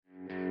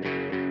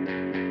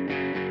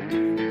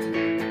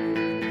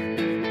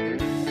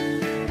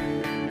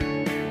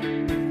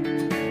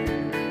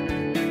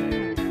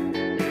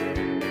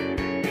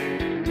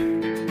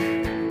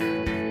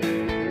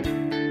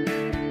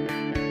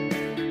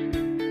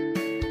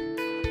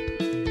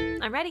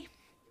I'm ready.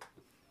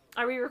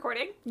 Are we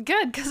recording?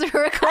 Good, because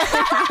we're recording.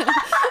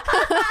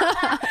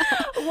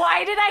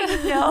 Why did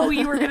I know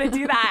you were going to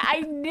do that?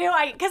 I knew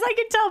because I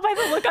could tell by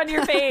the look on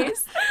your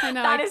face. I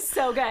know. That is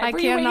so good. Were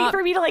you cannot- waiting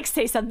for me to like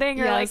say something?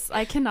 Or Yes,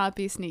 I cannot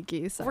be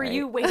sneaky. Sorry. were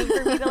you waiting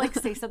for me to like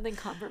say something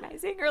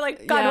compromising? Or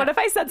like, God, Yeah. what if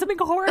I said something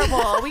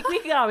horrible? We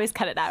can always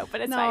cut it out,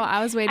 but it's No, fine.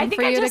 I was waiting I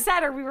think for I you just to.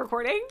 said, are we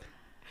recording?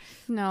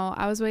 No,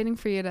 I was waiting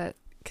for you to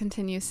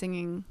continue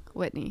singing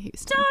Whitney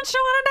Houston. Don't you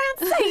want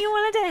to dance? Say you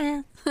want to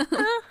dance.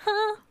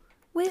 Uh-huh.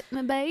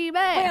 Whitney, baby.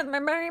 With my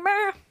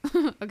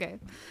baby. Okay.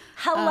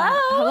 Hello.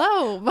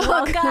 Hello.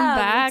 Welcome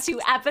back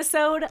to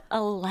episode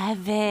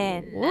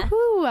 11.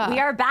 Woohoo. We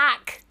are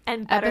back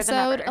and better Episode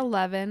than ever.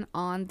 11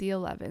 on the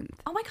 11th.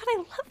 Oh my God, I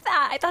love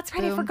that. That's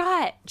right. I Boom.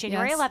 forgot.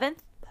 January Yes. 11th,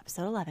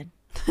 episode 11.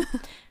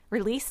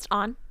 Released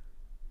on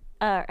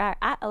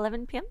at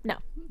 11 p.m.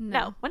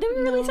 No. When did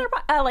we release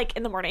our like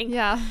in the morning?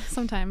 Yeah,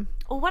 sometime.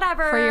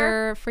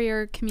 Whatever. For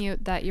your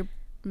commute that you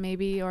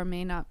maybe or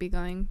may not be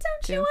going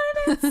Don't to. you want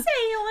to dance?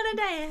 Say you want to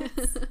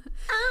dance.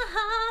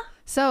 Uh-huh.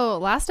 So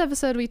last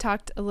episode we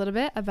talked a little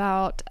bit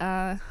about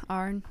a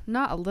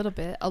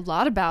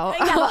lot about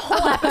Yeah, the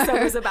whole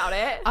episode was about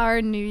it.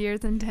 our New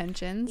Year's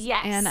intentions.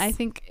 Yes. And I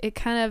think it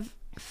kind of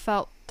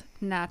felt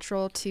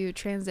natural to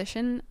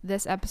transition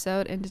this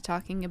episode into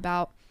talking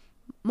about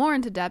more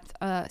into depth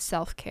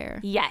self-care.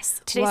 Yes.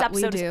 Today's What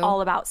we episode is do.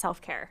 all about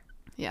self-care.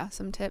 Yeah,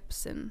 some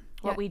tips and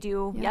What yeah. we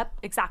do. Yeah. Yep,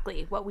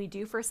 exactly. What we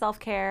do for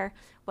self-care,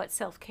 what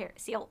self-care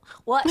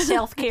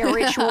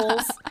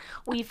rituals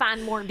we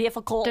find more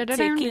difficult to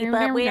keep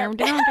up with.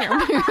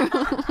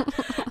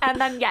 And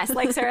then, yes,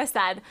 like Sarah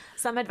said,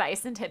 some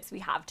advice and tips we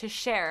have to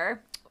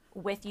share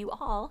with you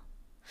all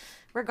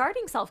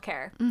regarding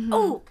self-care. Mm-hmm.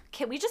 Oh,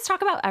 can we just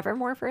talk about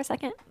Evermore for a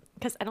second?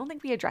 Because I don't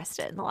think we addressed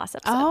it in the last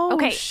episode. Oh,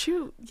 okay.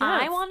 shoot. Yes.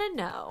 I want to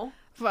know.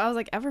 Well, I was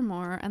like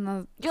Evermore, and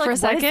then You're for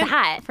like, a what is second,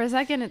 that? for a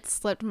second, it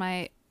slipped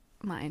my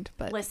mind,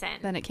 but Listen.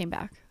 then it came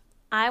back.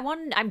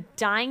 I'm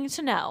dying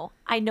to know.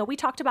 I know we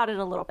talked about it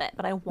a little bit,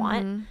 but I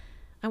want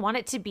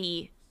it to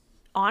be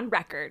on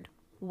record.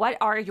 What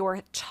are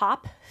your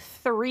top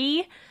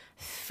 3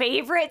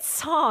 favorite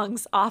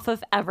songs off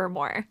of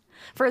Evermore?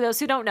 For those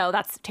who don't know,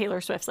 that's Taylor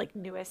Swift's like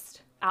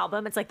newest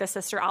album. It's like the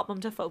sister album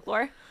to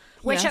Folklore,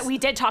 which Yes. we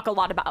did talk a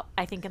lot about,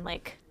 I think in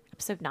like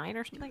episode 9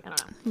 or something. I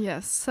don't know.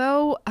 Yes.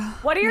 So,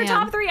 What are your man.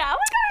 top 3? Oh my God,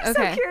 I'm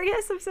Okay. so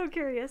curious. I'm so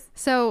curious.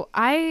 So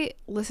I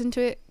listened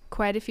to it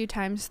quite a few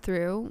times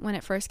through when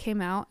it first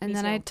came out, and Me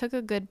then too. I took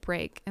a good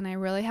break, and I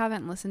really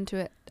haven't listened to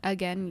it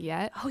again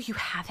yet. Oh, you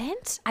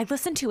haven't? I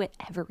listen to it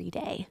every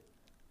day.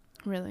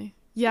 Really?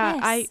 Yeah,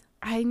 Yes.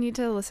 I need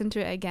to listen to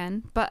it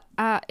again. But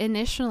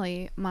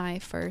initially, my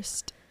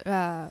first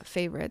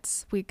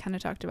favorites, we kind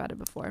of talked about it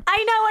before.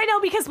 I know,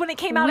 because when it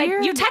came out,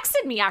 Weird. you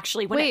texted me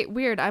actually. When Wait,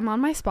 weird. I'm on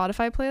my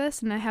Spotify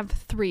playlist, and I have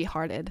 3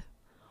 Hearted.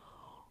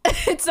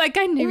 It's like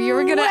I knew you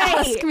were gonna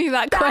ask me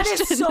that question.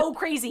 That is so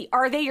crazy.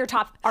 Are they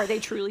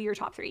truly your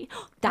top 3?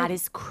 That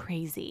is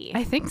crazy.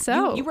 I think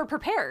so. You were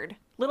prepared.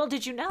 Little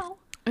did you know.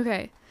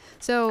 Okay,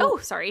 so Oh,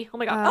 sorry. Oh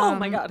my God. Oh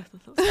my God.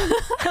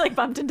 I like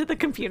bumped into the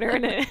computer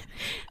and it.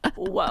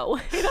 Whoa!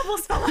 It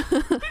almost fell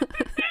out.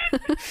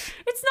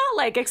 It's not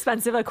like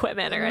expensive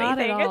equipment or Not at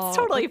anything. all. It's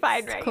totally It's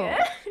fine, right? cool.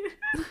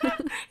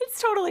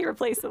 It's totally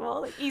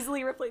replaceable, like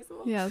easily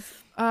replaceable.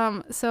 yes.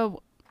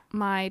 So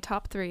my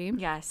top 3.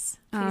 Yes.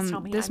 Please tell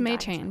me. This I'm may dying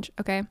to. change.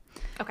 Okay.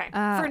 Okay.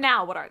 For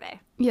now, what are they?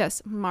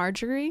 Yes,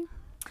 Marjorie,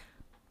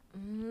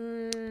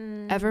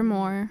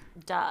 Evermore,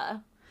 Duh.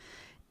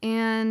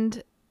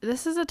 and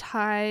this is a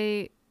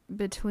tie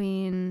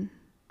between.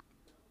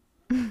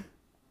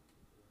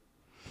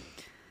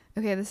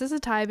 Okay, this is a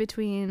tie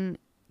between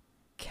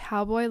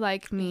Cowboy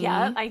Like Me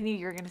Yeah, I knew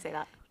you were gonna say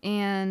that.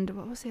 and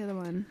what was the other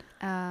one?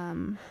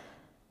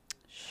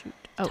 Shoot.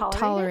 Oh, Tolerate It?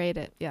 Tolerate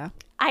It. Yeah.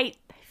 I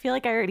feel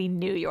like I already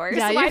knew yours.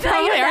 Yeah, so you why did I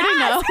probably even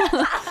already ask?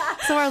 know.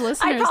 So our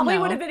listeners I probably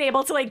know. would have been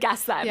able to like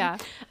guess them. Yeah.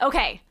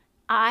 Okay.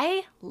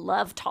 I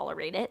love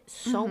Tolerate It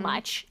so Mm-hmm.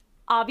 much.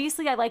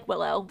 Obviously, I like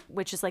Willow,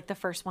 which is like the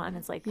first one.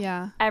 It's like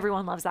Yeah.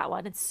 everyone loves that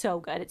one. It's so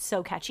good. It's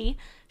so catchy.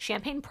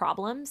 Champagne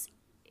Problems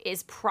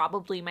is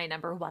probably my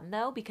number 1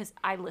 though, because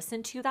I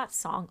listen to that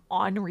song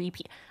on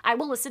repeat. I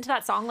will listen to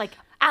that song like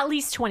at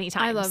least 20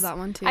 times. I love that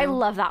one, too. I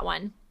love that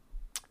one.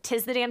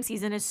 'Tis the Damn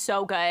Season is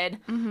so good.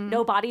 Mm-hmm.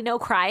 No Body, No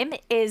Crime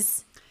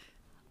is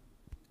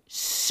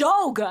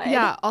so good.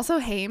 Yeah. Also,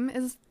 Haim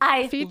is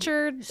I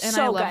featured, and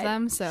so I love good.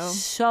 them. So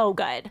So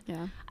good.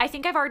 yeah. I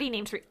think I've already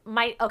named 3.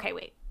 Okay,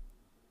 wait.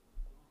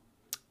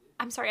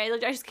 I'm sorry.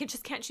 I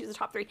just can't choose the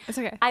top 3. It's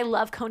okay. I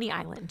love Coney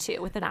Island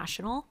too with the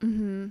National.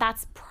 Mm-hmm.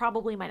 That's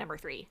probably my number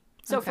 3.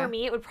 So Okay. for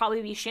me, it would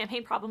probably be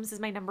Champagne Problems is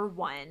my number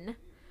 1.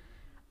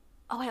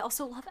 Oh, I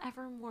also love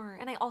Evermore,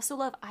 and I also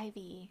love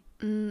Ivy.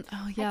 Oh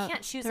yeah. I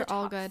can't choose They're the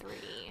all top good. 3.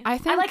 I I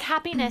think- like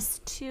Happiness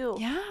too.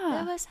 Yeah.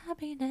 There was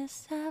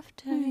happiness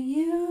after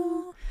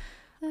you.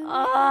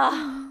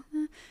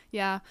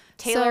 Yeah.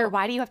 Taylor, So-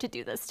 why do you have to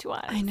do this to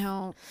us? I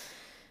know.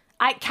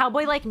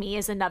 Cowboy Like Me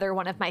is another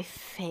one of my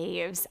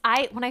faves.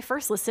 When I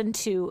first listened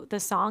to the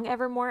song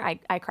Evermore,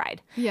 I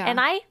cried. Yeah. And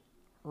I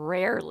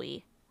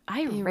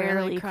You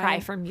rarely cry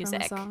from a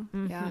music. song?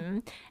 Yeah.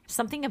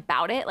 Something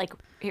about it, like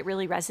it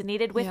really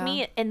resonated with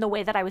me in the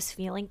way that I was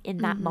feeling in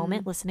that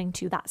moment listening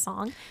to that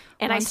song.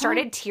 And I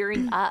started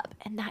tearing up,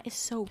 and that is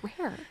so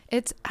rare.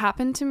 It's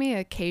happened to me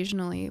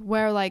occasionally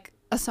where like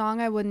a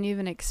song I wouldn't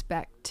even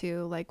expect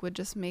to like would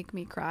just make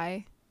me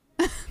cry.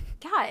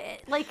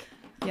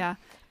 Yeah,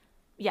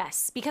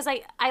 yes, because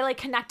I like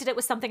connected it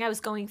with something I was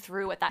going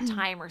through at that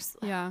time, or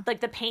like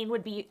the pain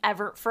would be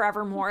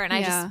forevermore, and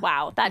I just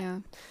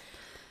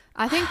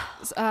I think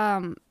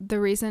the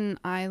reason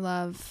I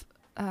love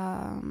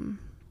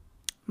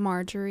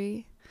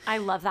Marjorie, I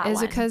love that is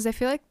one. because I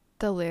feel like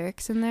the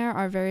lyrics in there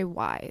are very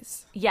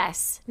wise.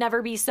 Yes,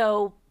 never be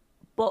so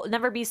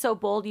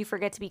bold you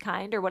forget to be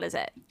kind, or what is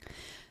it?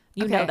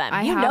 You know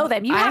them.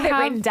 You have it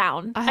written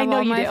down. I know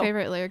all you my do.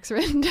 favorite lyrics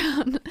written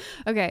down.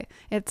 Okay,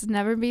 it's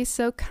never be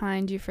so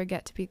kind you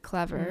forget to be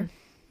clever.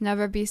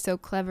 Never be so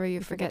clever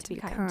you forget to be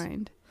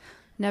kind.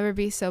 Never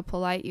be so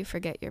polite you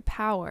forget your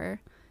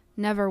power.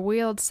 Never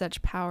wield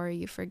such power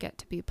you forget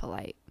to be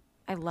polite.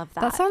 I love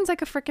that. That sounds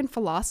like a freaking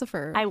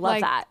philosopher. I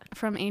love that.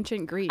 From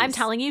ancient Greece. I'm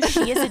telling you,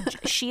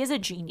 she is a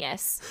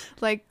genius.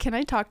 Like, can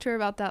I talk to her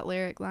about that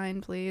lyric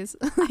line, please?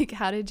 Like,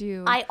 how did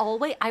you? I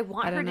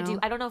want her to know. do.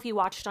 I don't know if you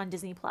watched on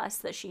Disney Plus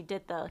that she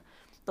did the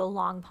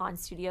Long Pond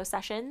Studio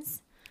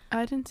sessions.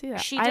 I didn't see that.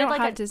 She I did don't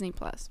like have Disney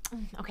Plus.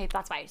 Okay,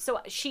 that's why. So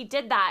she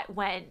did that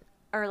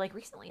like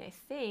recently, I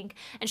think,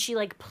 and she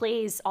like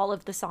plays all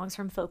of the songs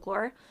from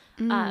Folklore.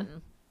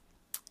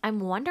 I'm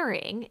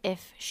wondering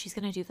if she's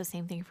going to do the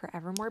same thing for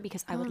Evermore,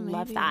 because I would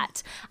love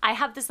that. I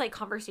have this like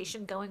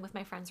conversation going with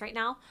my friends right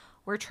now.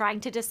 We're trying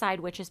to decide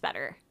which is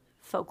better,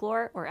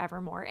 Folklore or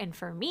Evermore. And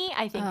for me,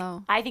 I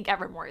think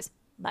Evermore is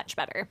much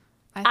better.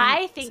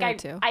 I think I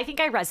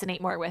resonate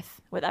more with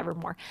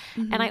Evermore.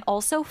 And I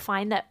also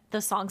find that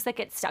the songs that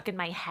get stuck in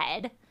my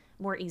head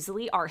more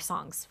easily are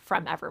songs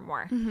from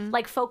Evermore.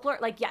 Like Folklore,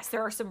 like yes,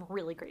 there are some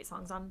really great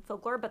songs on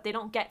Folklore, but they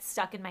don't get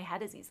stuck in my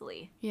head as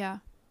easily. Yeah.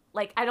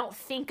 Like, I don't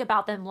think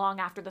about them long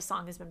after the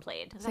song has been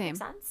played. Does that make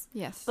sense?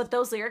 Yes. But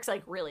those lyrics, I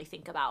like, really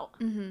think about.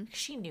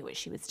 She knew what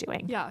she was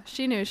doing. Yeah,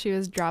 she knew she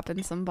was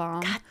dropping some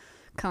bomb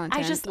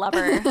content. I just love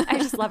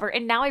her.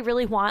 And now I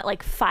really want,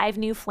 like, 5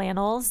 new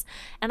flannels.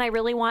 And I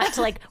really want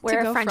to, like, wear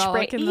a French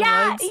braid.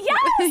 Yes.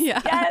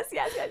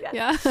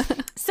 Yes.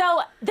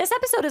 So, this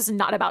episode is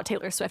not about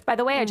Taylor Swift, by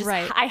the way.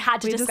 I had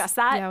to discuss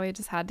that. Yeah, we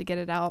just had to get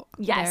it out.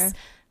 Yes.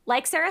 There.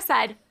 Like Sarah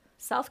said,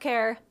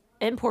 self-care,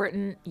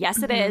 important.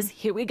 Yes, it is.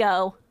 Here we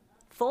go.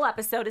 Full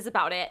episode is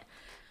about it.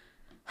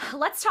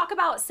 Let's talk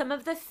about some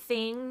of the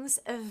things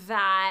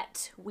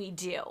that we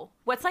do.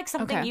 What's like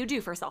something you do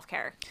for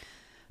self-care?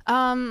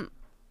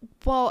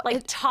 Well,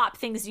 like top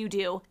things you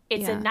do.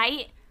 It's a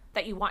night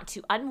that you want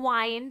to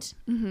unwind,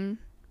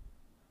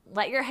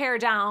 let your hair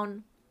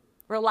down,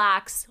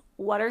 relax.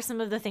 What are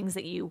some of the things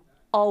that you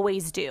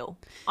always do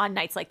on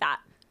nights like that?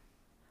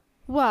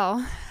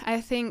 Well,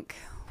 I think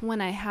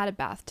when I had a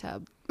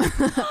bathtub,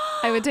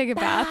 I would take a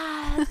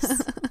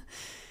bath.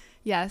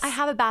 Yes. I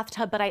have a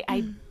bathtub, but I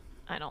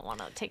don't want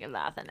to take a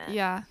bath in it.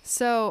 Yeah.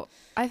 So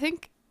I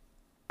think,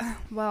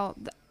 well,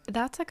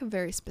 that's like a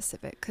very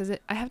specific, because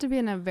I have to be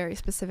in a very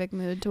specific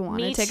mood to want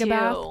to take a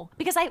bath.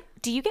 Because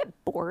do you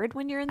get bored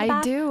when you're in the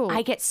bath? I do.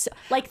 I get so,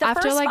 like the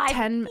after first like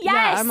 10. Yes,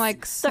 yeah, I'm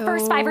like, so the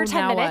first 5 or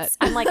 10 minutes.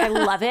 What? I'm like, I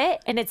love it,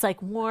 and it's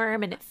like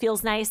warm and it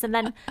feels nice, and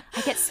then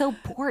I get so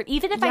bored.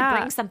 Even if I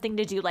bring something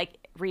to do, like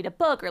read a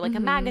book or like a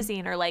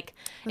magazine, or like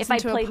listen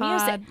if I play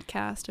music,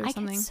 podcast or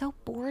something. I get so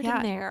bored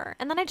in there,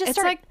 and then I just it's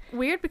like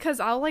weird, because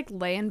I'll like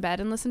lay in bed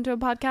and listen to a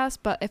podcast,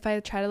 but if I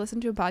try to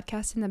listen to a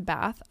podcast in the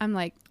bath, I'm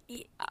like,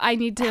 I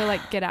need to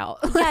like get out.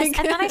 Yes,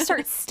 and then I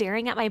start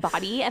staring at my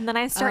body, and then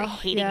I start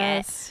hating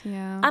it.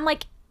 Yeah. I'm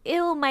like,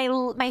 ew, my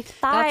thighs.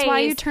 That's why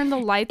you turn the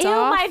lights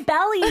off. Ew, my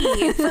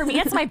belly. For me,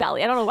 it's my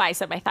belly. I don't know why I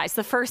said my thighs.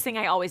 The first thing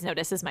I always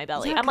notice is my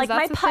belly. Yeah, I'm like,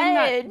 my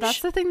pudge.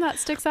 That's the thing that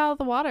sticks out of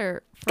the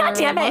water for God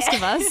damn it. most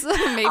of us.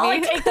 Maybe. I'll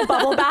like take the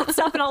bubble bath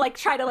stuff, and I'll like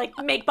try to like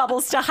make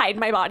bubbles to hide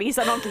my body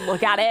so I don't have to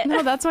look at it.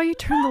 No, that's why you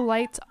turn the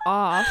lights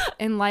off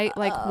and light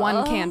like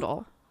one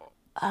candle.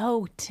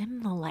 Oh,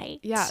 dim the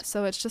light. Yeah,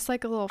 so it's just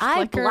like a little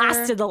flicker. I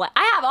blasted the light.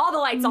 I have all the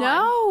lights on.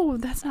 No,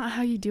 that's not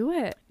how you do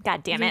it.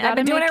 God damn it. I've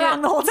been doing it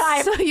wrong the whole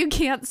time. So you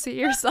can't see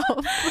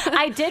yourself.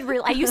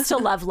 I used to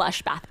love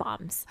Lush bath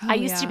bombs. I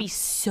used to be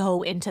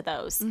so into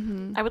those.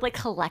 I would like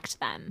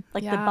collect them.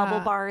 Like the bubble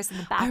bars and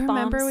the bath bombs. I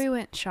remember we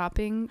went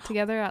shopping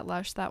together at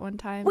Lush that one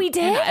time. We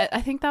did? And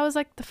I think that was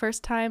like the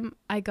first time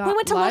I got We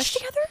went to Lush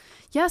together?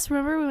 Yes,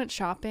 remember we went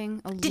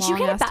shopping a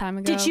long ass time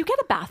ago. Did you get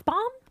a bath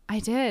bomb? I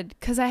did,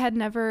 because I had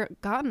never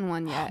gotten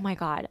one yet. Oh my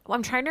God. Well,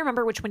 I'm trying to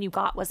remember which one you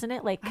got, wasn't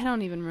it? Like I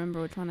don't even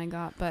remember which one I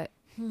got, but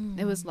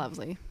it was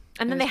lovely.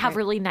 And then they have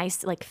really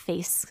nice like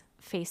face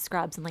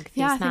scrubs and like face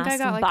masks, I think I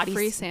got and like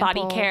free sample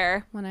body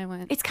care when I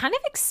went. It's kind of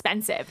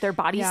expensive, their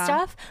body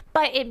stuff,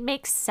 but it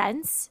makes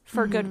sense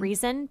for good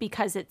reason,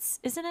 because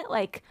isn't it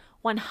like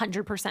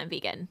 100%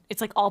 vegan?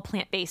 It's like all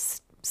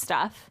plant-based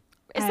stuff.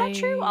 Is that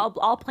true?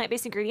 All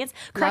plant-based ingredients?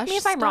 Correct me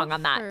if I'm wrong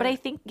on that. or- But I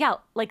think, yeah,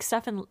 like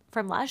stuff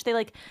from Lush, they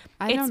like,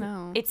 I don't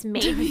know. It's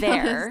made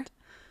there.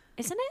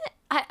 Isn't it?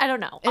 I don't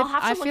know. I'll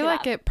have to look I feel it like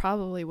up. it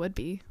probably would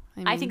be.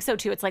 I think so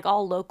too. It's like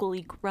all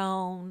locally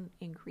grown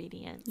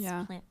ingredients,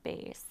 Yeah.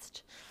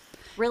 plant-based,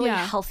 really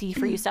Yeah. healthy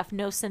for you stuff.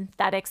 No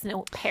synthetics,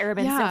 no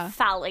parabens, Yeah. no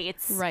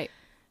phthalates, Right.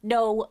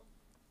 no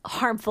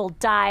harmful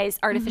dyes,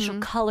 artificial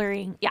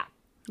coloring. Yeah.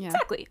 Yeah.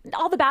 Exactly.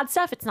 All the bad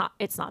stuff, it's not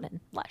in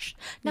Lush.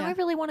 Now Yeah. I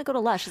really want to go to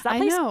Lush. Is that I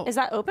place know. is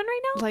that open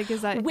right now? Like,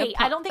 is that Wait,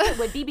 I don't think it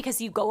would be because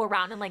you go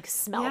around and like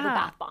smell the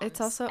bath bombs.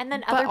 It's also, and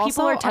then but other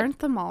people also, are aren't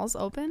the malls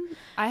open?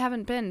 I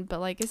haven't been, but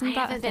like, isn't I that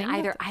a haven't been thing?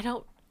 either. I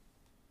don't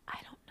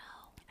know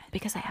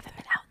because I haven't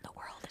been out in the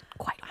world in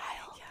quite a while.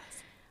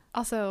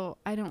 Also,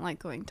 I don't like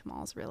going to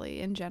malls really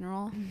in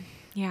general.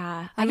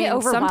 Yeah, I get mean,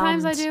 overwhelmed.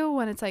 sometimes I do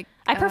when it's like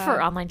I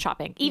prefer online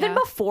shopping. Even yeah.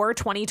 before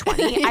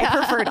 2020, I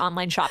preferred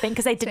online shopping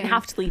because I didn't Same.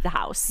 have to leave the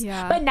house.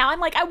 Yeah. But now I'm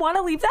like, I want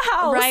to leave the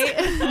house. right.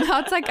 Now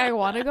it's like I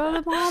want to go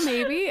to the mall.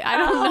 Maybe I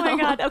don't know. Oh my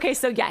god. Okay,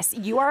 so yes,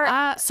 you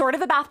are sort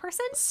of a bath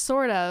person.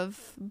 Sort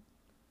of,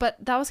 but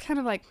that was kind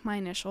of like my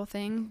initial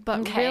thing.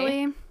 But Okay.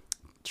 really,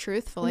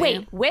 truthfully,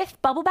 Wait, with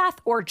bubble bath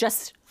or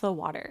just the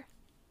water?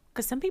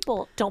 Because some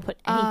people don't put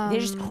anything. They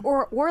just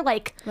or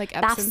like bath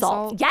Epsom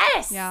salt.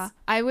 Yes. Yeah,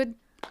 I would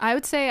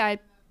say I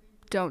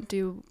don't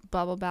do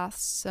bubble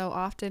baths so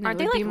often. Aren't it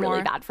they would like be really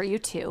more, bad for you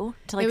too?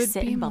 To like would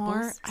sit be in more-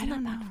 bubbles. I Isn't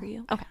don't that bad know. for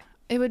you? Okay.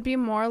 It would be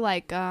more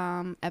like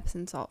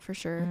Epsom salt for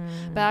sure.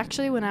 But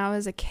actually, when I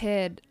was a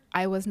kid,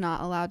 I was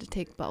not allowed to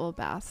take bubble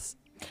baths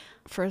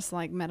for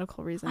like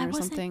medical reason or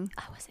something.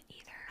 I wasn't either.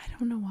 I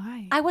don't know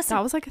why. I wasn't-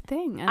 That was like a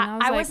thing, and I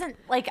like, wasn't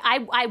like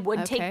I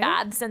would take Okay.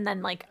 baths and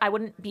then like I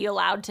wouldn't be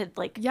allowed to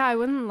like Yeah, I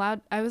wasn't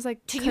allowed. I was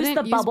like To use couldn't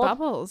the bubble?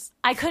 bubbles.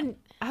 I couldn't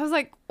I was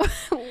like,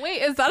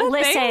 wait, is that a thing?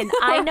 listen.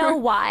 I know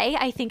why.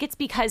 I think it's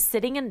because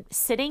sitting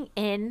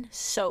in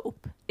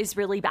soap is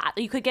really bad.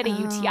 You could get a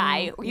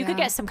UTI or you could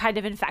yeah. get some kind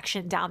of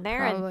infection down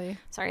there. And Probably.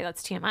 sorry,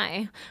 that's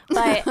TMI,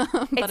 but,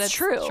 it's it's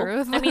true.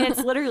 truth. I mean,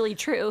 it's literally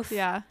truth.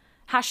 Yeah.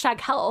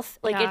 Hashtag health.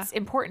 Like Yeah. it's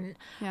important.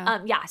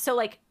 Yeah. Yeah. So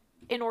like,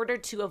 in order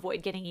to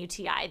avoid getting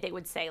UTI, they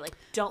would say like,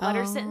 don't let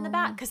her sit in the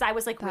bath because I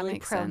was like really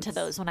makes prone to sense.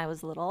 those when I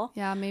was little.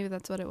 Yeah, maybe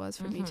that's what it was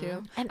for me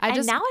too. And I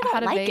just now I had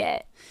don't a like vape-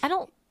 it. I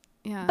don't.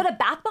 Yeah, But a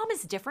bath bomb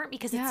is different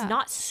because Yeah. it's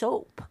not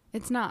soap.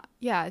 it's not.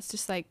 Yeah, it's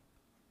just like,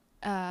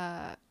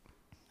 I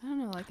don't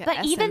know, like.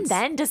 But even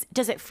then, does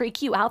it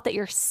freak you out that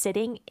you're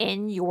sitting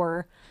in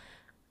your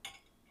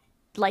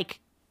like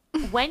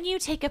when you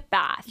take a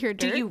bath? Your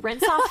do dirt? you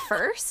rinse off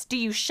first? Do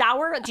you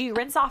shower? Do you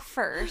rinse off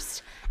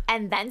first?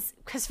 And then,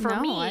 because for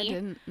no, me, I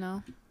didn't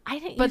know. I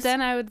didn't. But use-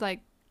 then I would like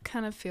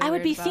kind of feel. I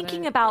would weird be about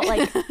thinking it. about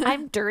like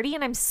I'm dirty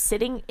and I'm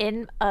sitting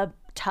in a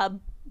tub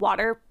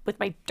water with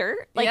my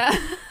dirt. Like yeah,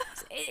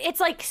 it's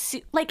like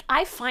like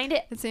I find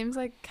it. it seems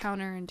like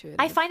counterintuitive.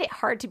 I find it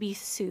hard to be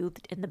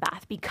soothed in the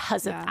bath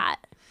because of Yeah. that.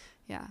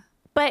 yeah,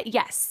 But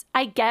yes,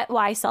 I get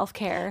why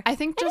self-care. I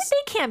think and just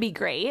they can be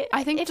great.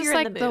 I think if just you're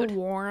like in the mood.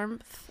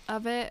 warmth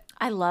of it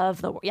I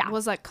love the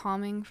was like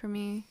calming for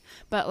me.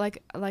 But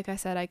like I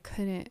said, I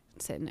couldn't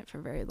sit in it for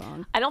very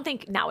long. I don't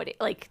think nowadays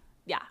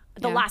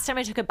the Yeah. last time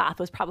I took a bath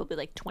was probably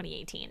like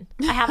 2018.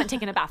 I haven't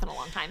taken a bath in a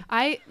long time.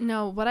 I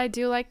know what I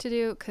do like to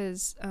do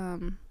because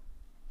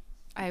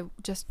I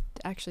just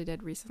actually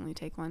did recently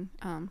take one.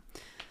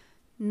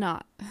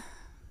 Not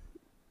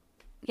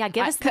Yeah,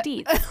 give us the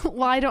deets.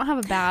 well, I don't have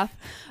a bath,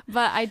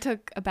 but I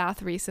took a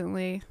bath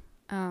recently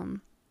when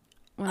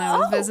I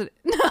was visiting.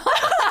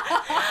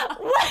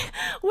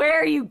 Where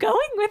are you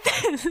going with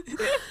this?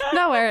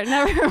 Nowhere,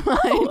 never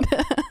mind.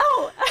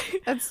 Oh,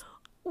 That's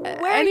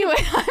where anyway.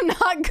 I'm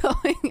not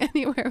going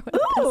anywhere with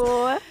this.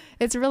 Ooh,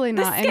 It's really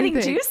this not is getting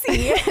anything.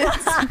 juicy.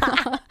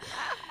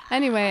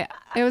 Anyway,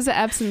 it was an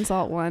Epsom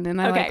salt one,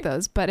 and I Okay. like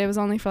those, but it was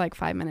only for like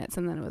 5 minutes,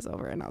 and then it was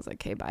over, and I was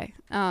like, "Okay, bye."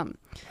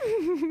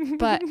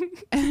 But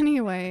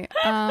anyway,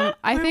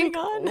 I think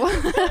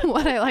Moving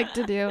what I like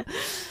to do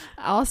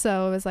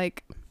also was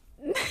like,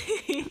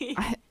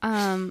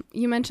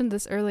 you mentioned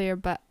this earlier,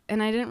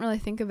 and I didn't really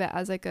think of it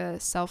as like a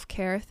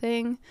self-care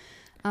thing.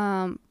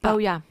 Oh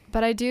yeah.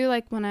 But I do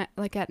like when I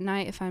like at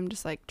night if I'm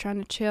just like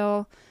trying to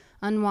chill,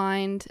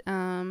 unwind,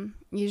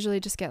 usually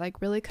just get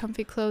like really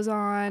comfy clothes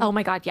on. Oh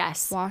my God,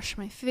 yes. Wash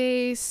my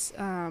face,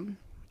 and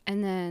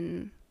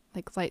then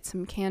like light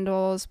some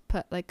candles,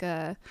 put like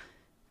a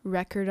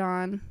record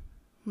on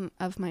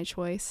of my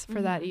choice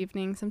for that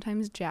evening.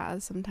 Sometimes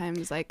jazz,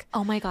 sometimes like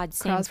Oh my God,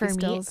 same Crosby, for me.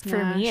 Stills,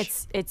 For me,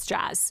 Nash. it's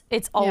jazz.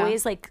 It's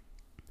always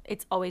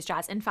it's always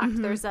jazz. In fact,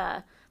 there's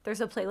a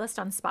playlist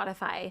on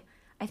Spotify.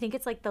 I think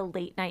it's like the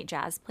late night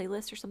jazz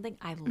playlist or something.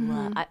 I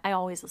love. I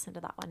always listen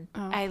to that one.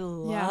 I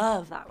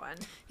love that one.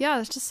 yeah,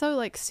 it's just so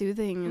like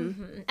soothing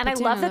and And I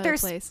puts you in love that another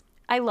there's. place.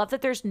 I love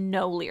that there's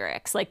no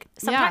lyrics. Like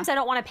sometimes I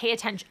don't want to pay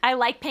attention. I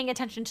like paying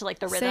attention to like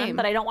the rhythm, Same.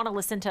 but I don't want to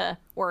listen to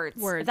words.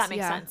 Words. If that makes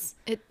yeah. sense.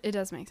 It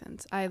does make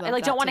sense. I love I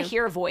like that don't want to too.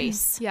 hear a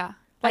voice. Yeah.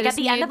 Like I at just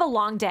the end need of a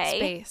long day.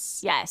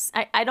 space. Yes.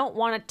 I don't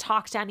want to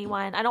talk to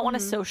anyone. I don't want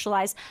to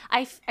socialize.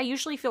 I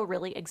usually feel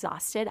really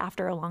exhausted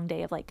after a long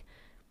day of like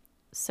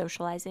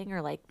socializing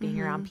or like being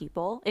around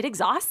people. It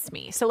exhausts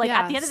me. So like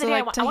Yeah, at the end of the so,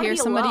 day, like, I to want to hear be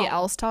somebody alone.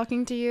 else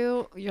talking to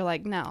you, you're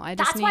like, no, I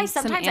just That's need why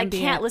some sometimes I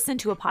ambient. can't listen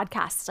to a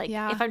podcast. Like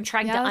Yeah. if I'm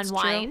trying Yeah, to that's true.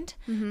 unwind,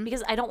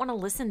 because I don't want to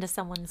listen to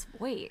someone's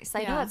voice. I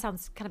know Yeah. that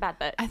sounds kind of bad,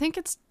 but I think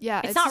it's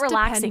not it's not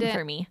relaxing dependent.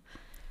 for me.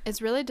 It's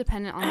really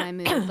dependent on my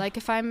mood. Like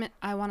if I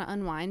want to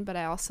unwind, but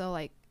I also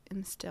like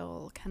am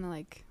still kind of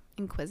like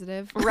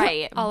inquisitive.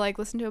 Right. I'll like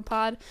listen to a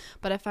pod.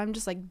 But if I'm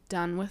just like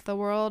done with the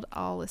world,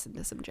 I'll listen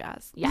to some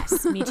jazz.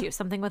 Yes, me too.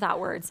 Something without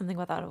words, something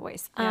without a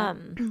voice. Yeah.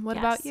 What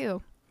yes. about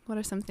you? What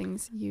are some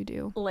things you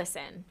do?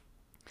 Listen,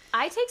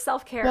 I take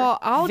self-care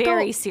I'll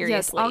very go, seriously.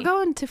 Yes, I'll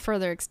go into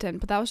further extent,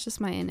 but that was just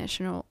my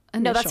initial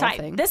No, that's fine.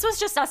 thing. This was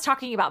just us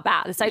talking about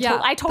baths. I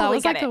that totally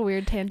was get like it. a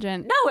weird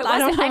tangent. No, it I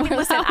don't wasn't. know I mean, where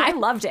listen, that I went.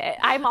 loved it.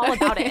 I'm all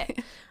about it.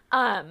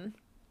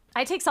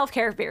 I take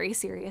self-care very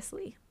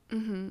seriously,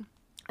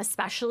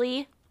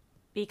 especially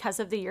because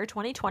of the year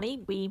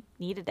 2020. We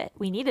needed it.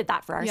 We needed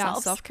that for Yeah,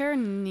 ourselves. self-care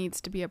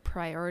needs to be a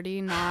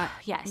priority, not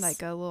Yes.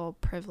 like a little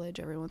privilege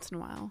every once in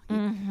a while.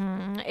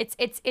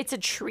 It's a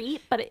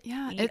treat, but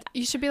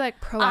You should be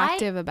like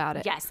proactive about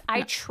it. Yes,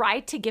 I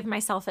try to give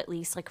myself at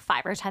least like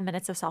 5 or 10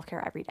 minutes of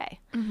self-care every day.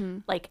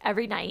 Like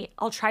every night,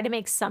 I'll try to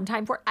make some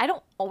time for it. I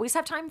don't always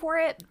have time for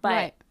it, but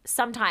Right.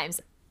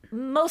 sometimes,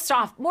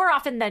 more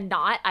often than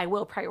not, I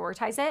will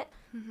prioritize it.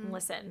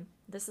 Listen,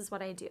 this is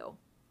what I do.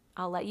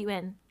 I'll let you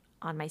in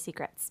on my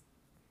secrets.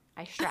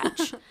 I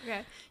stretch.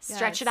 Okay.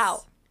 Stretch it Yes.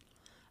 out.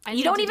 I You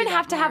need don't to even do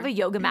have that to have more. a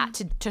yoga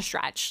mat to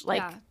stretch.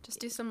 Like yeah, just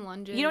do some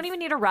lunges. you don't even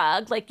need a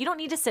rug. Like you don't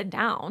need to sit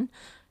down.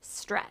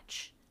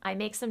 Stretch. I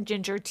make some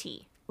ginger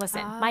tea.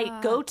 Listen, my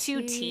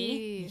go-to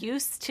tea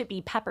used to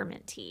be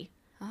peppermint tea,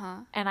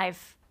 and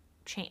I've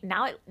changed.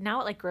 Now it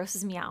like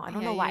grosses me out. I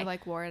don't know why. You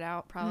like wore it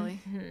out probably.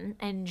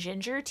 And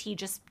ginger tea,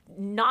 just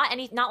not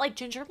like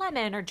ginger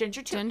lemon or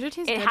ginger tea. Ginger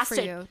tea's It good has for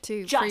to you,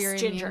 too, for Just your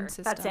ginger. immune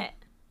system. That's it.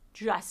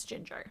 Just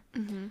ginger.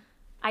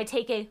 I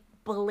take a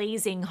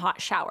blazing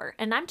hot shower,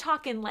 and I'm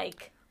talking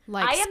like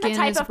Like I am skin the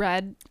type is of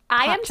red.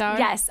 I hot am shower?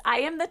 yes, I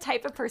am the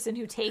type of person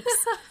who takes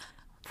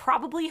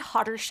probably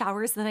hotter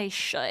showers than I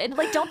should.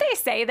 Like, don't they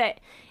say that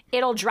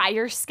it'll dry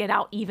your skin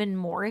out even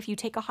more if you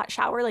take a hot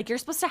shower? Like, you're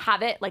supposed to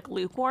have it like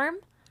lukewarm,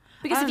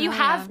 because if don't you know,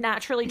 have yeah.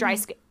 naturally dry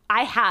skin,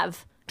 I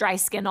have dry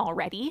skin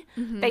already.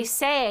 They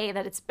say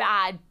that it's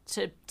bad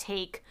to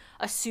take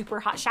a super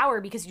hot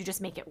shower because you just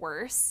make it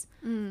worse.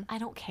 I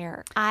don't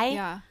care.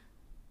 Yeah.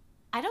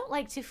 I don't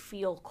like to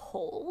feel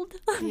cold.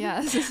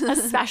 Yes.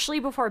 Especially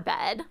before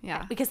bed.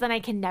 Yeah. Because then I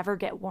can never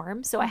get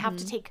warm. So I have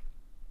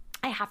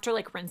to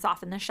like rinse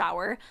off in the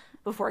shower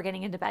before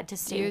getting into bed to Do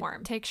stay you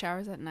warm. take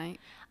showers at night,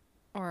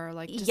 or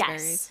like just Yes.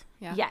 varies?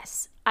 Yeah.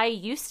 Yes. I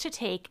used to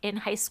take in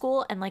high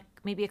school, and like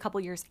maybe a couple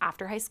years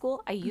after high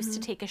school, I used to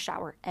take a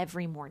shower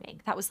every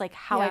morning. That was like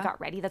how I Yeah. got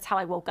ready. That's how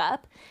I woke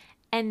up.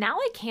 And now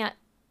I can't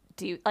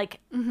do like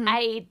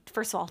I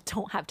first of all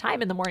don't have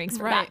time in the mornings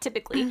for that Right.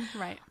 typically.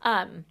 Right.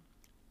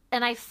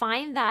 And I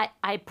find that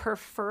I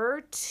prefer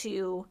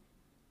to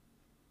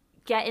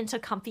get into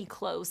comfy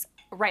clothes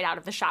right out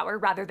of the shower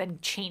rather than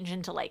change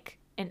into like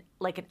an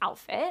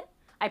outfit.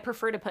 I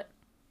prefer to put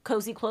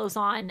cozy clothes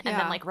on and Yeah.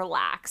 then like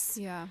relax.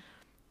 Yeah.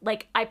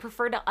 Like I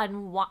prefer to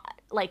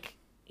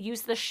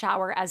use the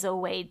shower as a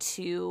way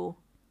to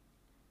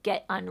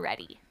get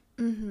unready,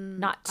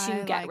 not to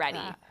I get like ready.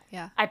 that.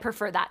 Yeah. I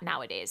prefer that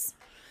nowadays.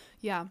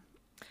 Yeah.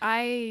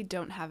 I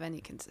don't have any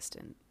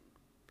consistent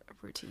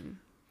routine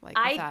like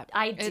with that.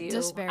 I do. It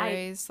just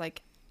varies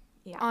like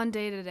Yeah. on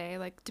day to day,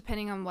 like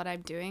depending on what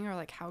I'm doing or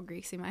like how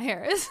greasy my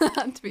hair is,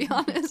 to be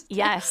honest.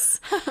 Yes.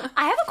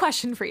 I have a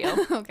question for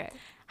you. Okay.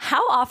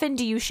 How often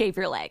do you shave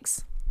your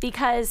legs?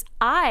 Because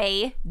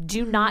I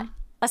do not,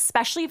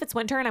 especially if it's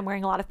winter and I'm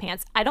wearing a lot of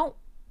pants. I don't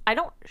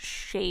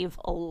shave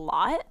a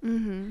lot.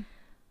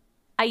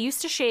 I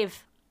used to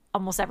shave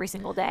almost every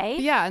single day.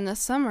 Yeah, in the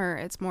summer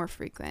it's more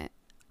frequent.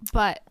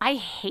 But I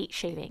hate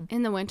shaving.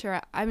 in the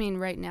winter, I mean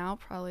right now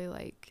probably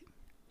like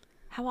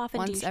How often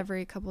do you once shave?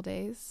 every couple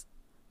days.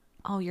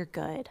 Oh, you're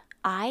good.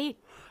 I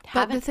But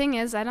haven't. the thing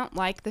is, I don't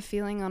like the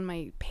feeling on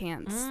my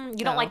pants.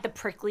 You don't like the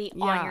prickly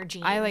on your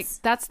jeans. I like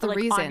that's the Or, like,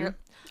 on reason. your-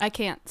 I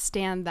can't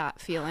stand that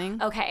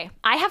feeling. Okay.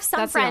 I have some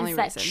That's the only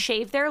friends that reason.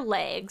 shave their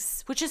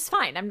legs, which is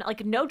fine. I'm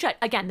like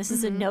again, this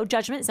is a no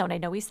judgment zone. I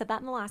know we said that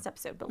in the last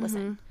episode, but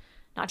listen,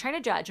 not trying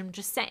to judge. I'm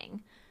just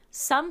saying.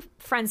 Some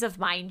friends of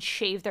mine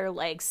shave their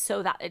legs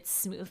so that it's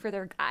smooth for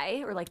their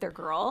guy or like their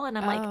girl. And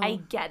I'm like, I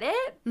get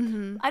it.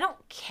 I don't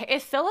care.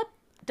 If Philip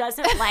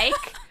doesn't like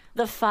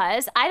the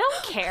fuzz, I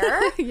don't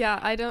care. Yeah,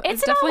 I don't. It's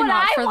It's definitely not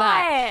not what for I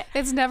that. want.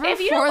 It's never If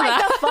you for don't like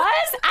that. the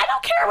fuzz, I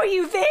don't care what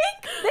you think.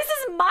 This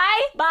is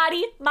my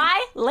body,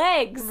 my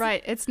legs.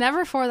 Right. It's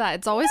never for that.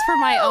 It's always for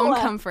my own No.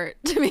 comfort,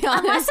 to be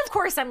honest. Unless, of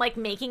course, I'm like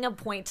making a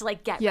point to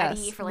like get Yes,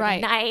 ready for like right.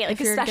 a night, like If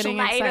a you're special getting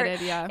night.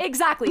 excited, yeah.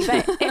 Exactly.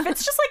 But if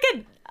it's just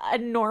like a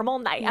normal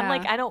night, I'm Yeah.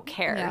 like, I don't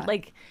care. Yeah.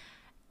 Like,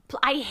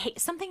 I hate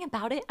something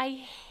about it.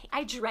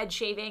 I dread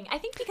shaving. I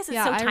think because it's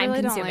Yeah, so I time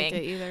really consuming. don't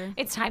like it either.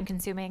 It's time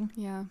consuming.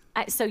 Yeah.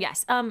 So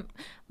yes,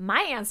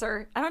 my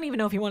answer, I don't even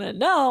know if you want to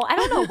know. I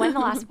don't know when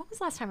when was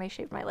the last time I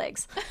shaved my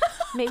legs?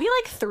 Maybe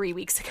like 3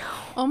 weeks ago.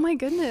 Oh my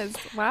goodness.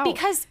 Wow.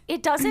 Because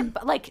it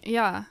doesn't like,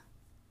 yeah.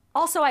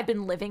 also I've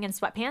been living in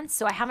sweatpants,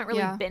 so I haven't really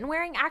Yeah. been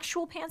wearing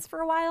actual pants for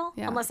a while.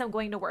 Yeah. Unless I'm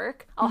going to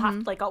work.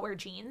 I'll wear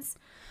jeans.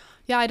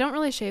 Yeah, I don't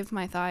really shave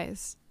my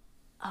thighs.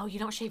 Oh, you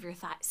don't shave your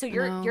thighs. So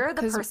No, you're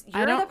the 'cause person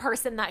I don't- the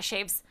person that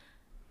shaves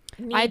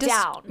knee I just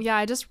down. Yeah,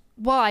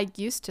 I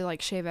used to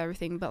like shave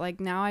everything, but like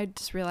now I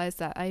just realized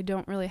that I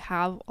don't really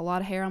have a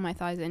lot of hair on my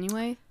thighs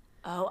anyway.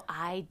 Oh,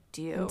 I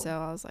do. And so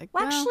I was like,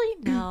 Well, actually,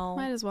 no.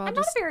 might as well I'm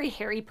just not a very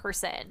hairy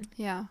person.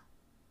 yeah.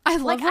 I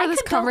love Like, where I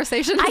this could go-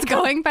 conversation I is could-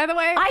 going, by the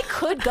way. I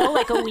could go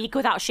like a week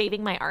without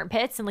shaving my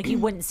armpits and like you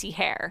wouldn't see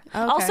hair. Okay.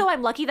 Also,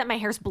 I'm lucky that my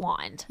hair's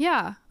blonde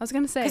Yeah, I was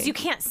gonna say because you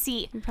can't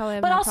see. You probably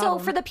have But no also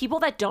problem. for the people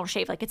that don't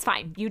shave, like it's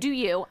fine. You do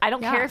you. I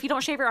don't care Yeah. if you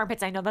don't shave your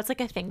armpits. I know that's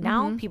like a thing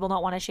now. People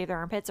don't want to shave their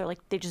armpits or like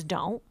they just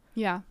don't.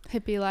 yeah,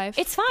 hippie life.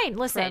 It's fine.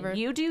 Listen, Forever.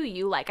 you do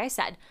you. Like I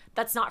said,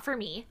 that's not for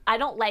me. I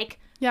don't like.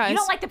 Yeah, you it's-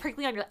 don't like the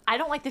prickly on your. I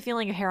don't like the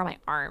feeling of hair on my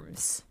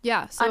arms,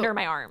 yeah, so under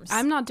my arms.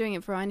 I'm not doing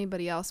it for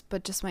anybody else,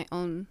 but just my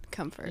own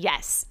comfort.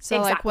 Yes. So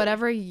exactly. like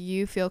whatever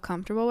you feel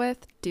comfortable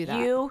with, do that.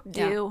 You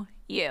Yeah. do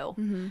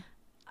you.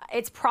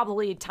 It's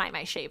probably time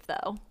I shave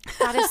though.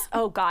 That is.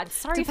 Oh God.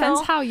 Sorry, Depends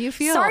Phil. how you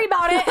feel. Sorry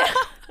about it.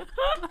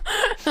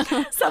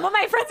 Some of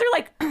my friends are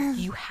like,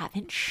 "You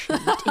haven't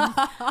shaved.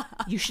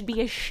 You should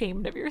be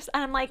ashamed of yourself."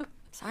 And I'm like,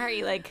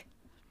 "Sorry, like."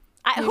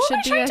 You who am I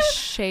should be trying to-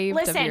 ashamed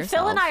of Listen,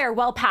 yourself. Phil and I are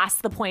well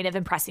past the point of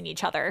impressing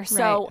each other. So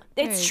Right.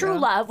 There it's you true go.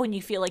 love when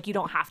you feel like you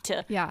don't have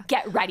to Yeah.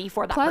 get ready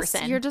for that Plus,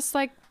 person. you're just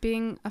like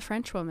being a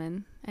French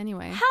woman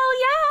anyway.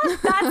 Hell yeah,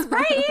 that's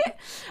right.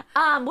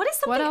 What is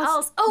something else?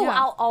 else? Oh, Yeah.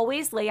 I'll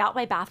always lay out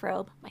my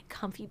bathrobe, my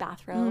comfy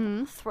bathrobe,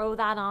 Mm-hmm. throw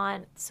that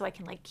on so I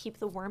can like keep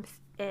the warmth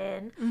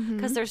in Mm-hmm.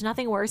 because there's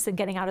nothing worse than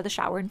getting out of the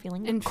shower and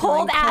feeling And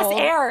cold feeling ass cold.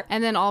 air.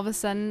 And then all of a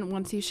sudden,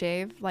 once you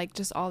shave, like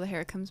just all the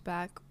hair comes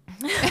back.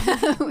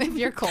 If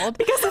you're cold.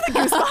 Because of the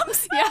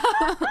goosebumps.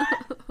 Yeah.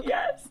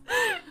 Yes.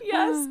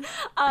 Yes.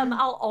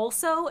 I'll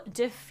also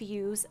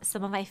diffuse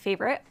some of my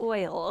favorite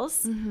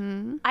oils.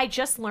 Mm-hmm. I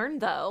just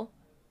learned though,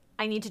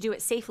 I need to do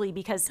it safely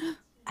because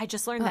I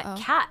just learned that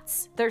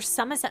cats, there's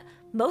some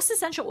most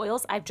essential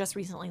oils I've just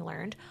recently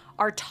learned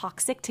are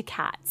toxic to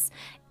cats.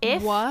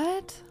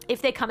 What?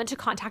 If they come into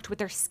contact with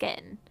their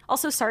skin.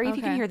 Also, sorry if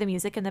you can Okay. hear the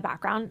music in the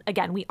background.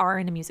 Again, we are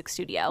in a music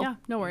studio. Yeah,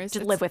 no worries.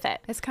 Just live with it.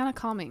 It's kind of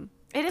calming.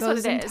 It is Goes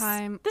what in it is.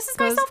 time- This is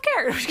my goes-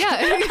 self-care. Yeah,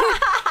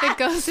 it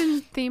goes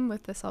in theme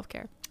with the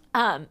self-care.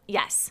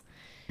 Yes.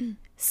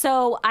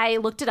 So I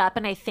looked it up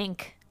and I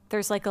think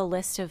there's like a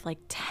list of like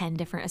 10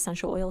 different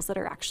essential oils that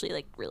are actually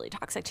like really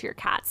toxic to your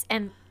cats.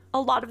 And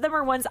a lot of them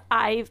are ones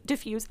I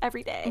diffuse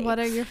every day. What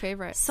are your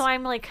favorites? So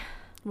I'm like,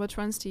 Which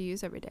ones do you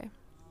use every day?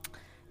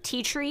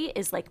 tea tree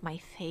is like my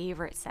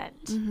favorite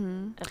scent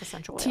of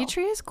essential oil. Tea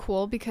tree is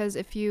cool because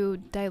if you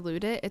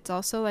dilute it, it's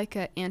also like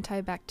an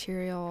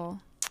antibacterial,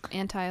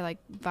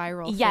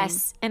 viral thing.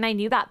 Yes, and I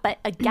knew that, but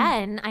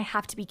again, I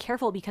have to be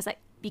careful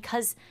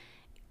because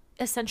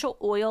essential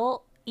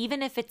oil,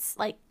 even if it's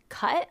like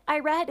cut, I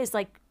read is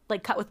like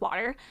cut with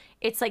water,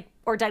 it's like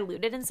or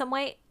diluted in some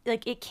way,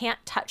 like it can't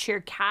touch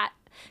your cat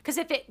because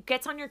if it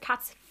gets on your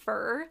cat's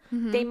fur,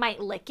 they might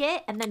lick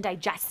it and then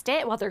digest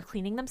it while they're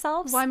cleaning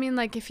themselves. Well, I mean,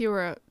 like if you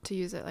were to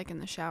use it like in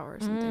the shower or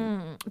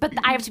something. But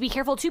I have to be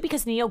careful too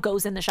because Neo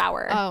goes in the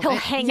shower. Oh, He'll and-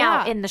 hang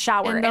yeah. out in the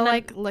shower And they'll then-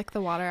 like lick the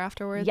water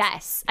afterwards.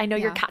 Yes, I know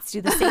your Yeah. cats do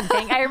the same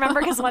thing. I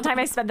remember because one time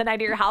I spent the night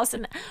at your house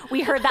and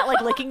we heard that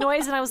like licking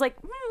noise, and I was like,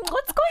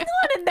 "What's going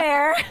on in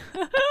there?"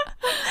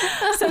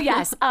 So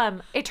yes,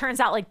 it turns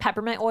out like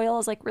peppermint oil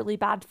is like really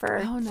bad for.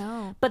 Oh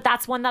no. But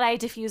that's one that I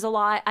diffuse a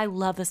lot. I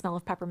love the smell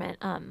of peppermint.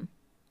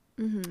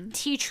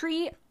 Tea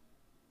tree,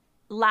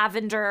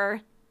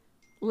 lavender,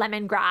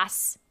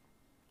 lemongrass.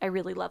 I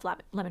really love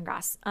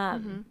lemongrass.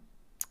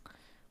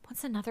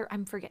 What's another?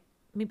 I'm forget.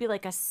 Maybe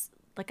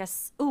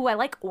ooh, I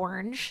like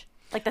orange,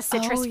 like the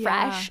citrus Oh,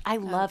 yeah. fresh. I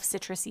love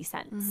citrusy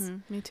scents.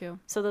 Me too.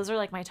 So those are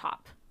like my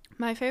top.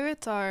 My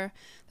favorites are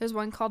there's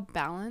one called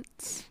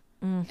Balance.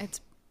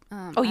 It's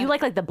Oh, you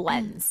like the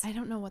blends. I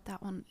don't know what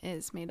that one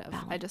is made of.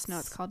 I just know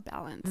it's called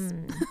Balance.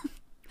 Mm.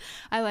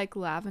 I like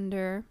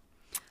lavender.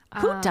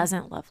 Who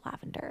doesn't love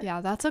lavender?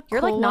 Yeah, that's a cool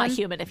You're like not one.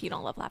 human if you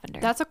don't love lavender.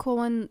 That's a cool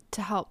one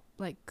to help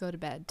like go to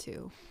bed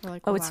too. Or,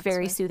 like, Oh, it's relax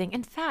very with. soothing.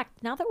 In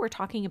fact, now that we're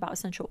talking about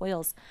essential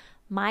oils,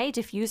 my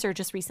diffuser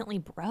just recently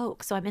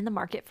broke, so I'm in the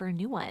market for a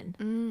new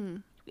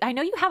one. I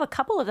know you have a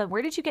couple of them.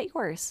 Where did you get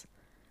yours?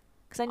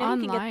 Because I know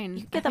Online.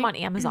 you can get them on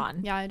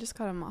Amazon. Yeah, I just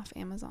got them off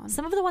Amazon.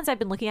 Some of the ones I've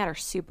been looking at are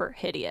super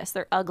hideous.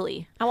 They're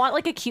ugly. I want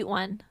like a cute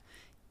one.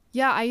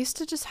 Yeah, I used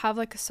to just have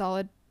like a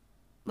solid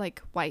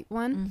like white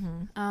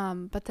one.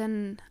 But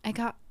then I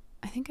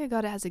think I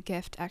got it as a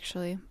gift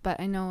actually, but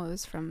I know it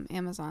was from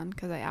Amazon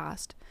because I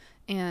asked.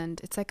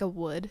 And it's like a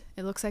wood.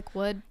 It looks like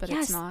wood, but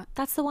Yes, it's not.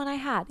 that's the one I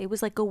had. It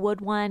was like a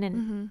wood one,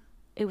 and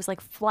it was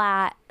like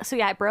flat. So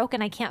yeah, it broke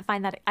and I can't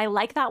find that. I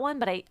like that one,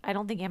 but I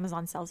don't think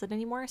Amazon sells it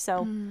anymore.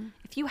 So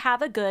if you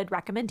have a good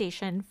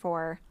recommendation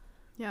for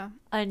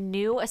a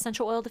new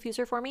essential oil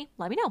diffuser for me,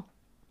 let me know.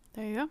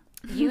 There you go.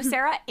 You,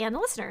 Sarah, and the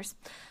listeners.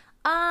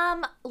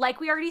 Like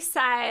we already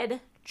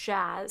said,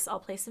 jazz. I'll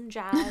play some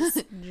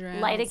jazz.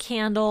 Light a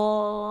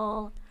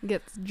candle.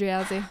 Gets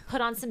jazzy. Put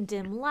on some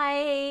dim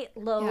light,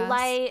 low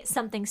light,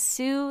 something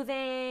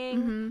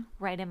soothing.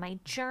 Write in my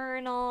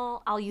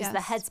journal. I'll use the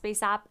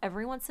Headspace app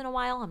every once in a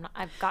while.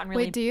 I've gotten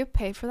really. Wait, do you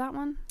pay for that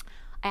one?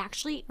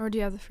 Or do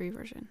you have the free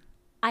version?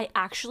 I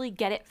actually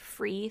get it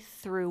free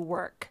through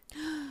work,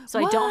 so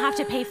I don't have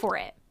to pay for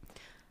it.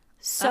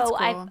 So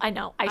cool. I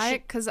know I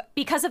should,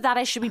 because of that,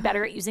 I should be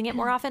better at using it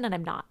more often, and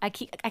I'm not. I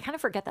kind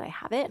of forget that I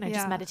have it, and I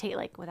just meditate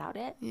like without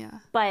it. Yeah.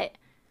 But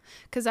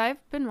because I've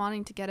been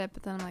wanting to get it,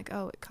 but then I'm like,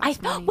 oh, it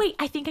costs money. Wait,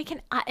 I think I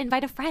can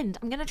invite a friend.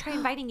 I'm gonna try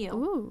inviting you.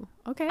 Ooh,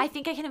 okay. I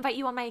think I can invite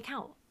you on my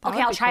account. Okay,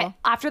 I'll try it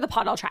after the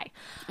pod. I'll try.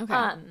 Okay.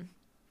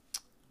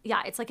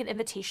 Yeah, it's like an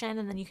invitation,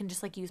 and then you can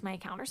just like use my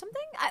account or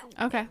something.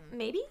 Okay.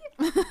 Maybe.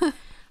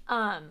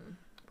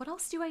 What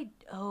else do I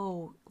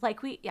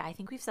I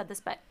think we've said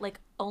this, but like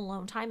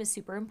alone time is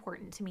super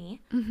important to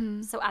me.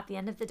 So at the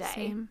end of the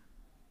day,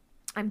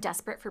 I'm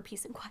desperate for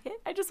peace and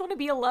quiet. I just want to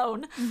be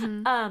alone.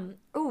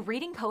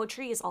 Reading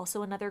poetry is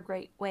also another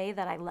great way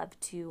that I love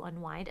to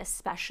unwind,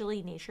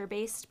 especially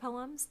nature-based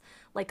poems,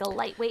 like a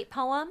lightweight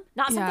poem,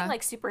 not something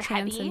like super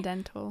heavy.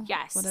 Transcendental.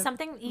 Yes,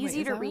 something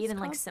easy to read and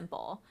like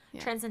simple.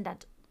 Yeah.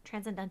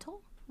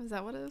 Transcendental? Is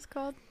that what it was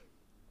called?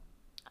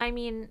 I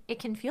mean, it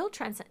can feel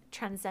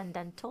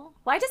transcendental.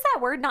 Why does that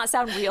word not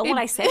sound real when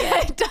I say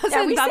it? It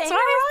doesn't. That's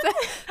why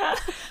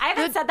I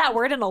haven't said that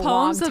word in a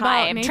long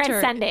time.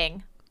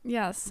 Transcending.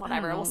 Yes.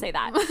 Whatever. We'll say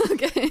that.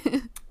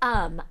 Okay.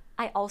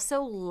 I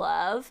also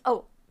love.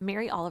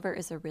 Mary Oliver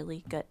is a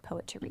really good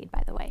poet to read,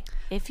 by the way.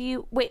 If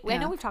you I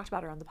know we've talked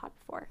about her on the pod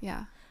before.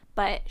 Yeah.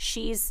 But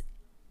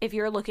if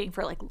you're looking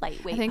for like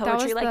lightweight poetry that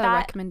was like the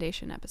that,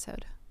 recommendation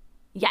episode.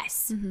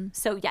 Yes.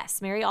 So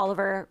yes, Mary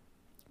Oliver.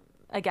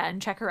 Again,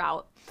 check her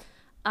out.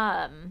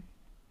 I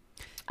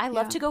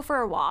love to go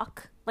for a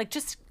walk, like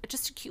just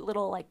a cute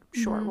little like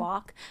short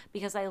walk,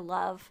 because I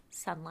love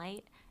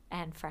sunlight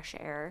and fresh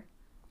air.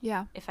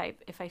 Yeah. If I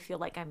feel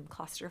like I'm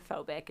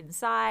claustrophobic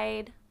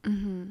inside.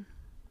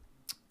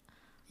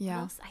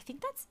 Yeah. I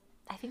think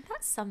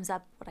that sums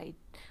up what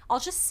I'll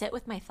just sit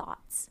with my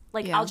thoughts.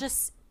 Like I'll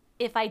just,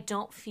 if I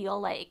don't feel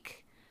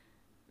like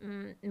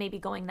maybe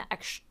going the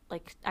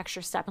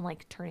extra step and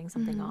like turning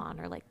something on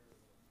or like.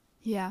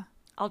 Yeah.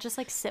 I'll just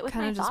like sit with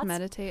kind my of thoughts. Just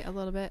meditate a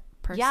little bit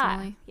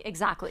personally. Yeah,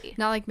 exactly.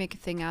 Not like make a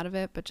thing out of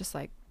it, but just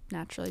like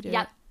naturally do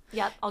it.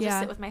 Yep. I'll just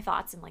sit with my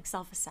thoughts and like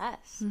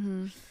self-assess.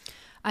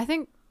 I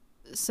think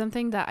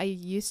something that I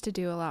used to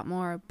do a lot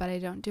more, but I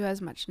don't do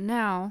as much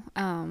now,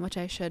 which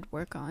I should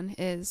work on,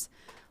 is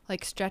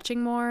like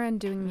stretching more and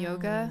doing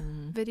yoga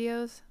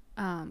videos.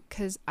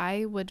 'Cause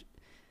I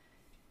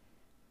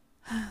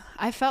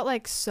felt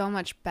like so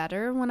much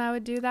better when I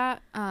would do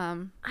that.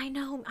 I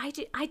know.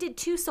 I did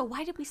too. So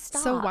why did we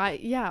stop? So why?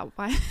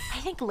 I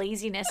think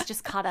laziness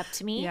just caught up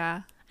to me.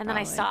 Yeah. And then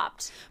I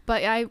stopped.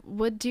 But I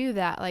would do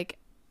that. Like,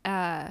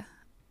 I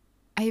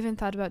even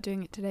thought about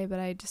doing it today, but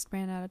I just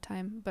ran out of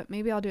time. But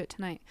maybe I'll do it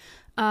tonight.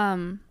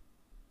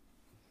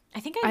 I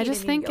think I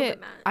just think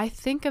it. I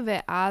think of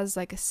it as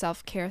like a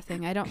self-care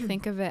thing. I don't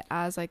think of it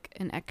as like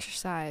an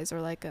exercise or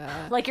like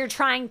a like you're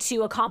trying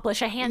to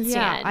accomplish a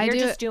handstand. You're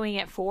just doing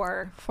it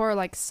for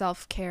like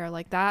self-care.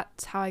 Like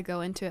that's how I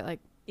go into it,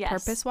 like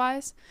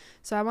purpose-wise.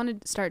 So I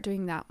want to start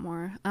doing that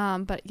more.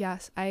 But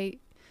yes, I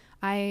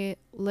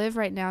live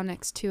right now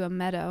next to a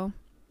meadow,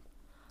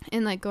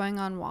 and like going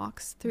on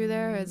walks through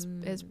there has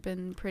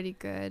been pretty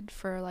good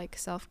for like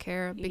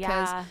self-care,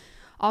 because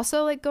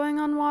also like going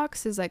on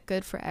walks is like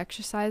good for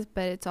exercise,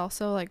 but it's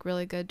also like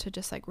really good to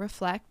just like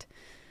reflect,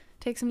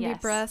 take some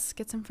deep breaths,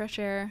 get some fresh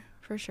air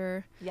for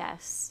sure.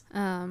 Yes.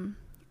 And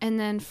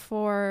then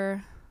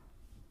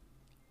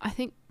I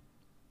think,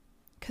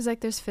 cause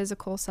like there's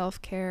physical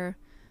self-care,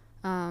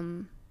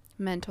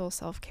 mental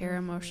self-care,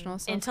 emotional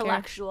self-care,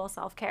 intellectual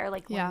self-care,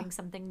 like learning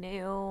something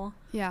new.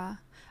 Yeah.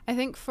 I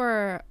think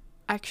for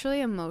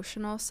actually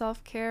emotional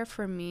self-care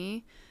for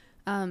me,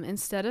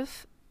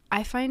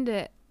 I find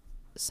it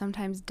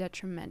sometimes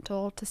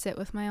detrimental to sit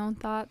with my own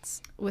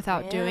thoughts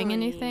without doing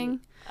anything.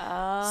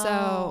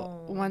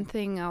 So one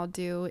thing I'll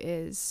do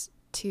is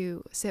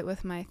to sit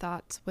with my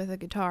thoughts with a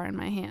guitar in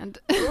my hand.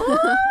 Ooh,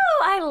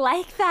 I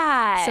like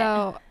that.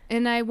 So,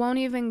 and I won't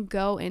even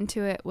go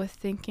into it with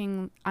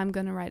thinking I'm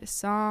going to write a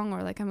song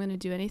or like I'm going to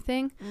do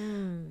anything.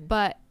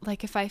 But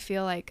like if I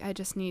feel like I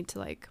just need to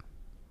like,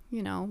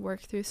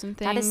 work through some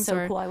things. That is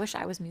so cool. I wish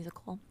I was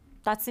musical.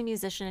 That's the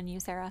musician in you,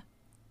 Sarah.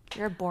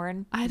 You're a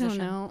born musician. I don't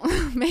know.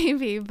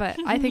 Maybe, but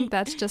I think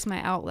that's just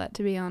my outlet,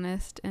 to be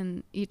honest,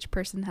 and each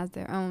person has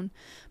their own.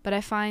 But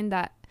I find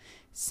that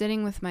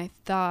sitting with my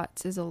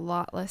thoughts is a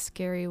lot less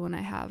scary when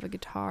I have a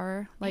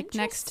guitar like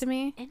next to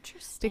me.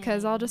 Interesting.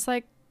 Because I'll just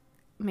like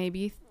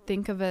maybe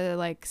think of it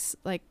like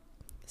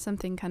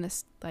something kind of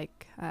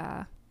like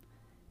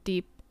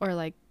deep or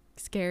like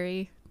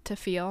scary to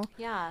feel.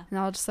 Yeah. And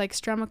I'll just like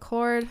strum a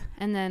chord,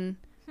 and then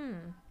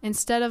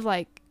instead of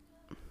like,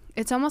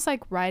 it's almost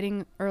like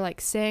writing or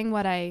like saying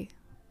what I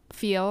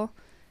feel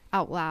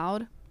out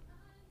loud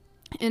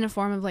in a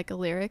form of like a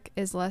lyric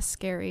is less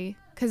scary,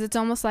 because it's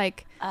almost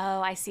like,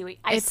 oh, I see what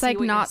it's like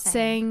not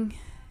saying,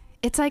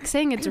 it's like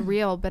saying it's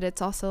real, but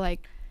it's also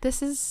like,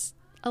 this is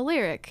a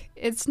lyric,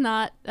 it's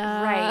not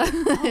right.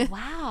 Oh,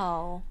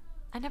 wow,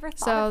 I never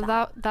thought of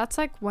that. That's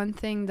like one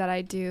thing that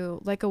I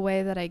do, like a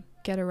way that I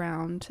get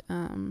around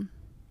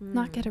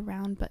not get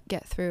around, but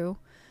get through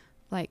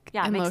like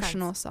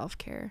emotional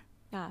self-care.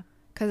 Yeah.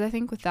 Because I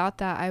think without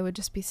that, I would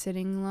just be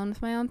sitting alone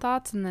with my own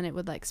thoughts, and then it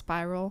would like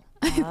spiral.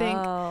 I think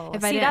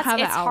if I didn't have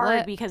an outlet,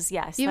 hard because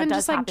yes, even that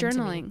just does like happen to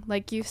me. journaling,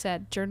 like you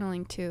said,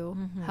 journaling too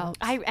helps.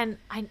 I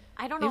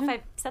don't know if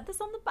I've said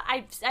this on the,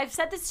 I've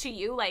said this to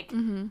you, like,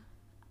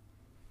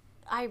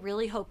 I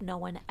really hope no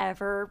one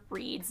ever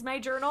reads my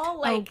journal.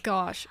 Like, oh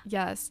gosh,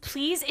 yes.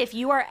 Please, if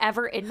you are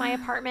ever in my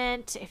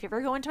apartment, if you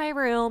ever go into my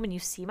room and you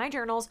see my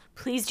journals,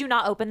 please do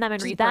not open them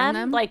and read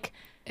them. Like,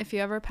 if you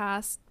ever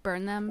pass,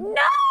 burn them. No,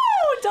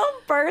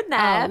 don't burn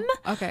them.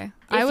 Oh, okay.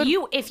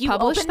 If you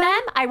open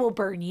them, I will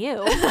burn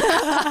you.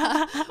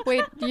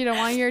 Wait, you don't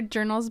want your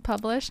journals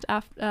published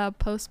after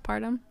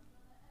postpartum?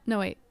 No,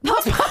 wait.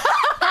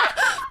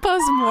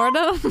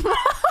 Postmortem.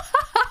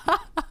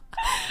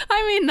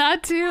 I mean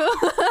that too.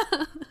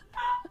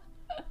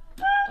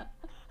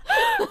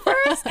 For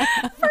a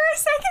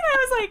second, I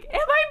was like,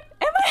 "Am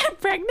I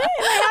pregnant?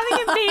 Am I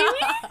having a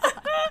baby?"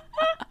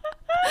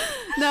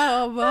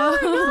 No, but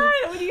oh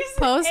my God. When you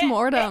said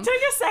postmortem. It took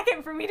a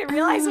second for me to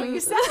realize what you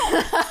said.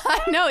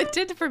 I know it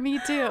did for me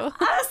too.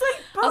 I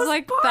was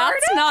like,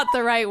 that's not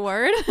the right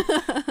word.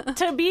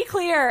 To be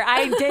clear,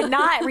 I did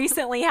not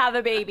recently have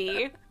a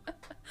baby.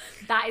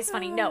 That is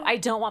funny. No, I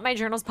don't want my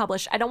journals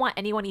published. I don't want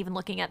anyone even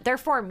looking at. They're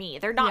for me.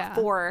 They're not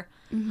for.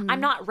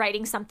 I'm not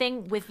writing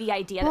something with the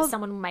idea that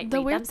someone might read them someday.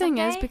 The weird thing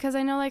is, because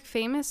I know like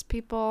famous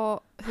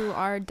people who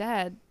are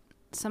dead,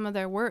 some of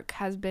their work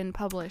has been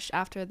published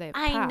after they've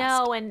passed. I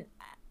know, and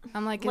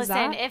I'm like, is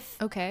that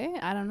okay?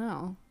 I don't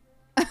know.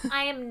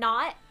 I am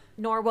not,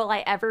 nor will I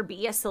ever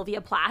be a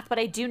Sylvia Plath, but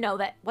I do know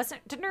that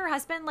didn't her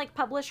husband like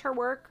publish her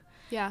work?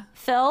 Yeah.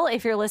 Phil,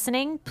 if you're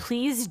listening,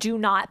 please do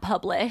not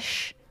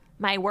publish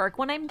my work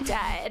when I'm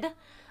dead.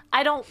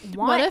 I don't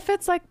want. What if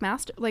it's like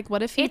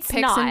what if he picks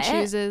and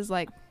chooses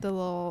like the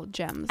little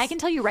gems? I can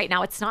tell you right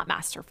now, it's not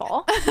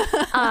masterful.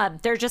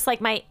 They're just like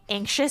my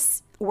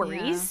anxious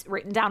worries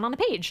written down on a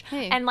page,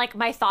 and like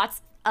my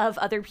thoughts of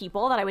other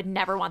people that I would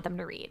never want them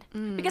to read,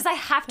 because I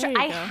have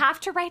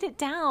to write it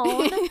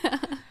down.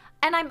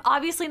 And I'm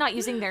obviously not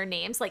using their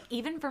names. Like,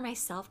 even for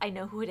myself, I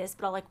know who it is,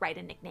 but I'll like write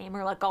a nickname,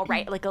 or like I'll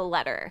write like a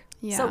letter.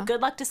 Yeah. So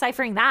good luck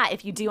deciphering that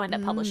if you do end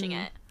up publishing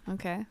it.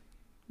 Okay.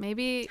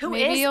 Maybe you'll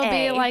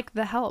be like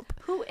the help.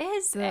 Who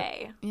is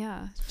A?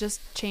 Yeah. Just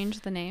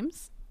change the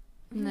names,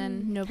 and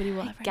then nobody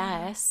will ever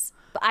guess.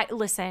 But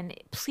listen,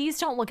 please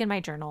don't look in my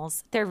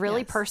journals. They're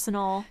really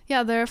personal.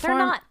 Yeah,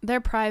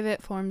 they're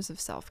private forms of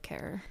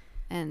self-care.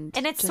 And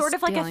it's sort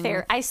of like a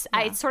therapy.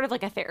 It's sort of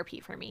like a therapy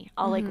for me.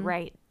 I'll like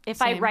write.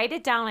 If I write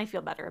it down, I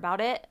feel better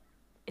about it.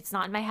 It's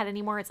not in my head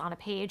anymore. It's on a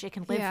page. It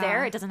can live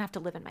there. It doesn't have to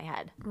live in my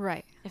head.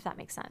 Right. If that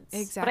makes sense.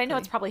 Exactly. But I know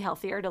it's probably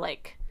healthier to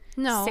like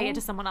say it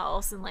to someone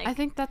else and like I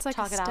think that's like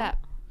a step.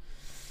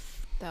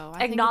 Though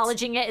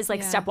acknowledging it is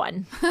like step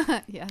one.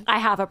 Yeah. I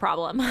have a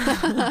problem.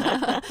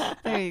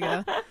 There you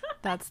go.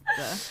 That's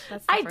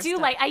the I do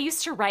step. I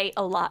used to write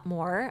a lot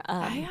more.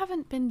 I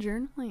haven't been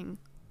journaling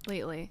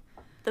lately.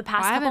 The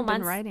past couple months. I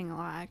haven't been writing a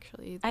lot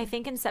actually. I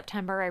think in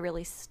September I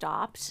really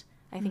stopped.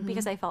 I think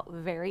because I felt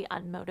very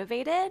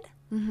unmotivated.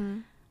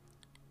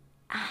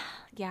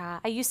 Yeah,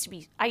 I used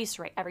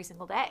to write every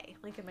single day,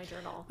 like in my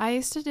journal. I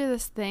used to do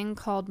this thing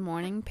called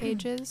morning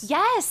pages.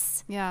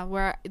 Yes. Yeah,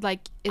 where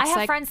like I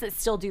have friends that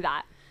still do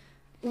that.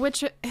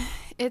 Which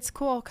it's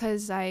cool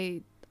because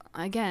I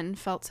again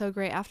felt so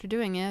great after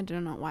doing it. I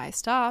don't know why I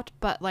stopped,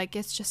 but like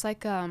it's just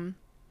like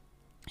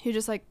you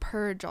just like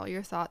purge all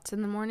your thoughts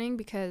in the morning,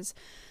 because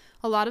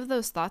a lot of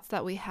those thoughts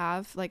that we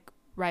have like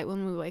right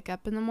when we wake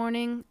up in the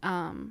morning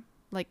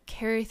like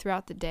carry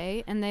throughout the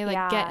day, and they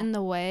like get in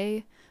the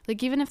way.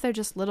 Like even if they're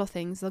just little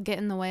things, they'll get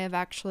in the way of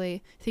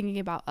actually thinking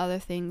about other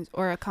things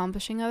or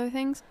accomplishing other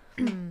things.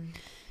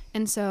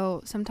 And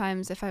so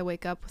sometimes if I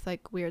wake up with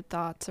like weird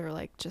thoughts or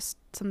like just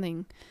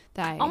something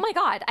that Oh my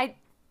God.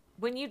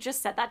 When you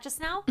just said that just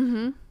now,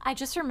 I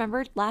just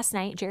remembered last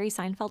night Jerry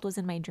Seinfeld was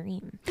in my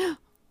dream.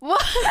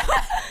 What?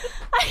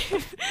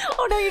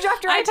 Oh no, you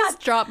dropped your iPad. I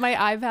just dropped my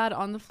iPad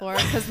on the floor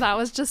because that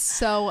was just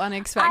so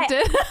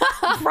unexpected.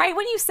 Right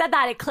when you said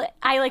that,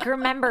 I like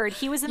remembered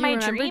he was in my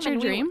dream. Your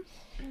dream?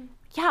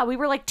 We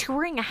were like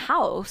touring a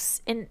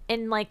house in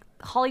like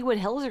Hollywood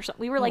Hills or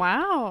something. We were like,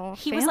 wow.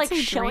 He was like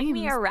showing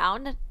me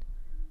around.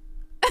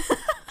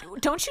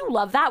 Don't you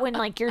love that when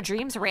like your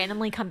dreams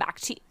randomly come back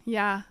to you?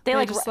 Yeah. They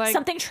like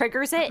something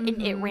triggers it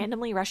and it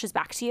randomly rushes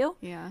back to you.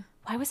 Yeah.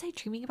 Why was I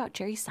dreaming about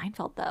Jerry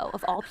Seinfeld though,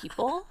 of all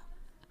people?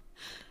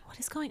 what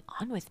is going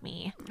on with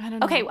me? I don't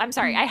know. Okay, I'm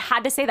sorry. I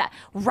had to say that.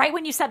 Right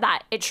when you said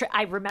that,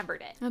 I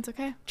remembered it. That's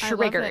okay.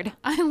 Triggered.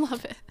 I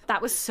love it.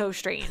 That was so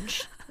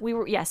strange. We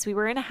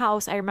were in a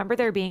house. I remember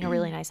there being a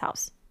really nice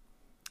house.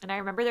 And I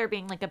remember there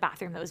being like a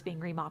bathroom that was being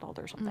remodeled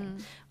or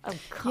something. Oh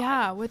God.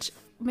 Yeah, which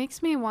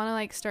makes me want to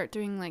like start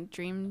doing like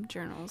dream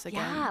journals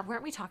again. Yeah,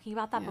 weren't we talking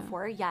about that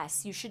before?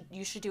 Yes, you should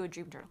do a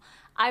dream journal.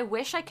 I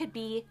wish I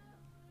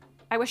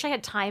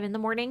had time in the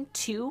morning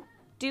to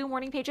do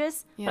morning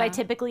pages, but I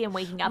typically am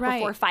waking up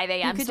before 5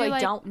 a.m. so I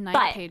don't.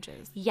 Night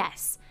pages.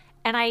 Yes,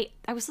 and I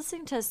was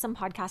listening to some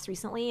podcast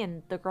recently,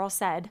 and the girl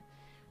said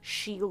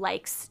she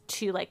likes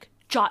to like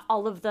jot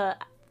all of the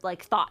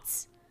like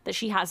thoughts that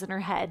she has in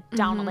her head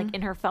down like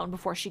in her phone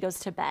before she goes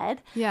to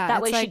bed. Yeah,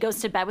 that way like, she goes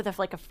to bed with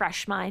a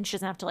fresh mind. She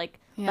doesn't have to like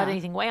let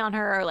anything weigh on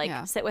her or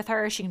like sit with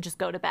her. She can just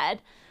go to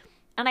bed.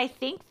 And I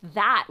think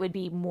that would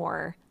be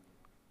more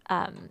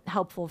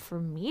helpful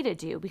for me to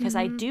do because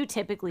I do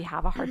typically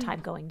have a hard time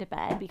going to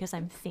bed because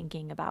I'm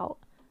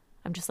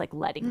just like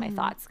letting my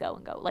thoughts go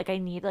and go. Like I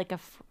need like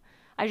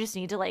I just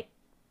need to like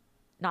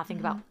not think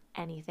about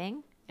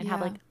anything and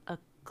have like a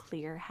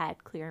clear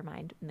head, clear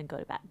mind, and then go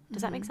to bed.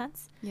 Does that make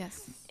sense?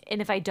 Yes.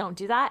 And if I don't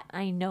do that,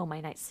 I know my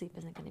night's sleep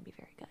isn't going to be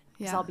very good.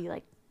 Because Yeah. I'll be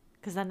like,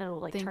 because then it'll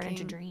like turn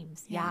into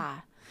dreams.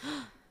 Yeah.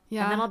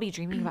 Yeah. And then I'll be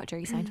dreaming about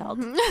Jerry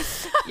Seinfeld.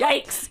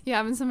 Yikes. You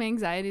having some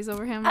anxieties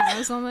over him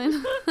or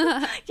something?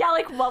 Yeah,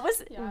 like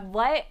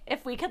what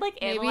if we could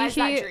like analyze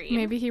that dream?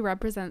 Maybe he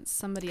represents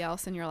somebody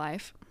else in your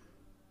life.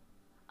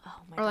 Oh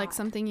my Or like God.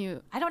 something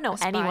you I don't know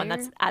aspire. anyone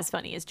that's as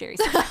funny as Jerry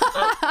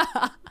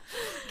Seinfeld.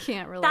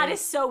 can't relate. That is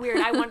so weird.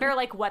 I wonder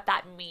like what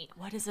that mean.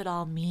 What does it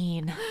all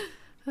mean?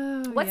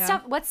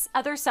 What's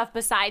other stuff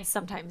besides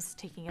sometimes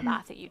taking a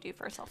bath that you do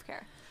for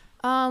self-care?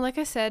 Like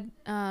I said,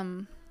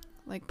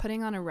 like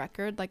putting on a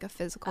record, like a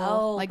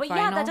physical, like but vinyl.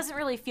 yeah, that doesn't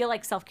really feel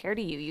like self-care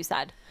to you. You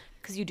said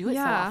because you do it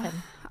so often.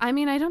 I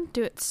mean, I don't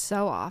do it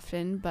so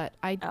often, but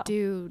I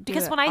do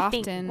because it when I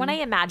often. when I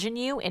imagine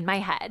you in my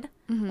head,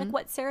 like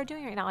what's Sarah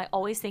doing right now? I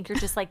always think you're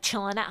just like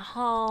chilling at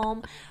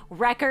home.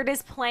 Record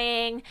is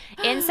playing,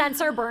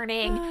 incense are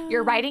burning.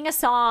 You're writing a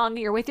song.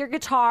 You're with your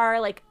guitar.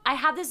 Like I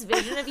have this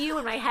vision of you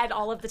in my head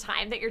all of the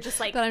time that you're just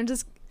like that I'm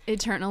just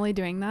eternally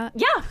doing that.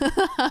 Yeah,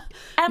 and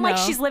I'm like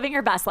No. she's living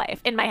her best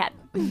life in my head.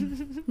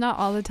 Not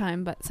all the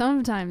time, but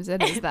sometimes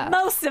it is that.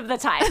 Most of the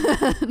time.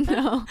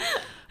 No,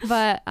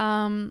 but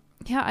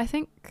yeah, I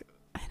think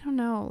I don't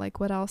know, like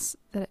what else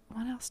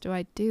do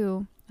I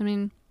do? I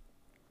mean,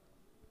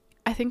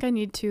 I think I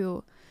need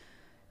to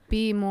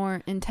be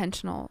more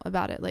intentional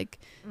about it. Like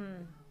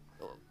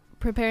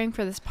preparing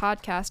for this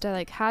podcast, I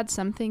like had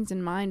some things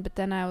in mind, but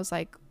then I was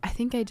like, I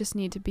think I just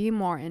need to be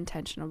more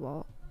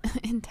intentional.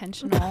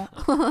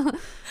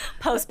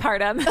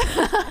 Postpartum.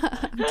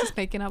 I'm just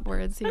making up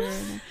words here.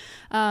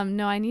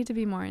 No, I need to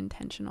be more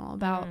intentional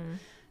about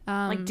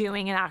like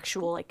doing an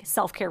actual like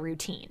self-care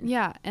routine.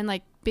 Yeah, and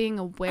like being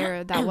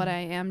aware that what I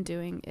am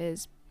doing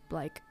is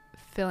like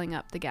filling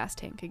up the gas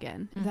tank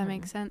again. If that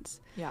makes sense.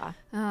 Yeah.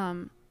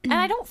 And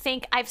I don't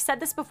think I've said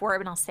this before,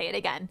 but I'll say it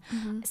again.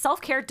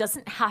 Self-care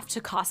doesn't have to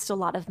cost a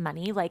lot of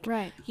money. Like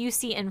you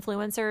see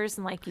influencers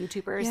and like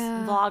YouTubers,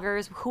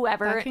 vloggers,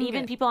 whoever,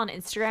 even people on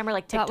Instagram or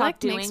like TikTok that, like,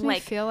 doing makes me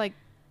like feel like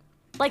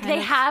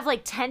they have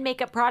like 10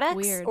 makeup products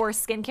weird. or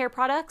skincare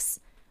products,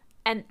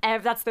 and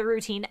that's the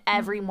routine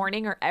every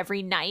morning or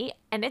every night,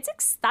 and that's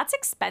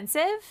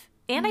expensive.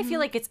 And I feel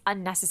like it's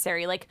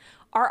unnecessary. Like,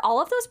 are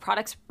all of those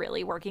products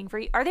really working for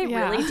you? Are they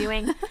really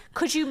doing?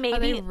 Could you maybe? Are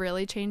they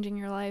really changing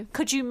your life?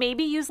 Could you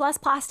maybe use less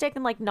plastic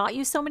and like not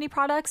use so many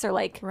products, or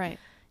like? Right.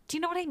 Do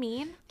you know what I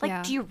mean?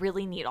 Like, do you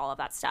really need all of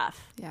that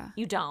stuff? Yeah.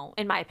 You don't,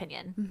 in my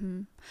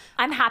opinion.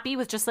 I'm happy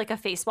with just like a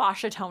face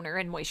wash, a toner,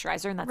 and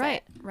moisturizer, and that's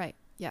it. Right.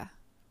 Yeah.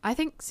 I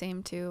think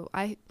same too.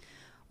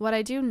 What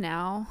I do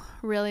now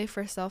really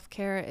for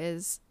self-care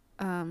is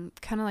kind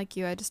of like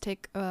you. I just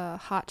take a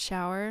hot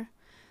shower.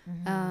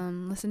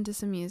 Listen to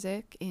some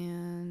music,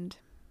 and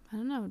I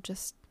don't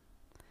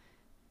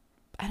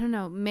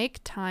know, make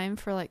time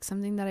for like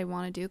something that I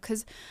want to do,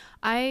 because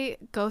I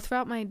go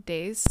throughout my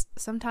days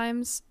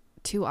sometimes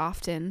too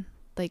often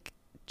like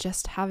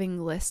just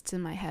having lists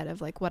in my head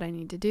of like what I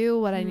need to do,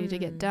 what I need to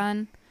get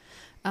done,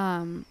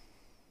 and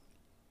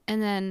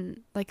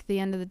then like at the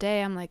end of the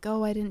day I'm like,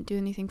 oh, I didn't do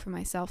anything for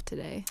myself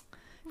today.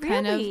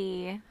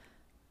 Really?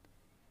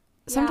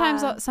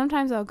 Sometimes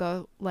I'll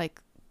go like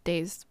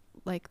days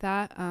like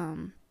that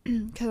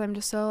because I'm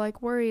just so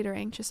like worried or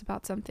anxious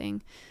about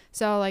something.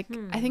 So like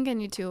I think I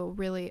need to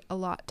really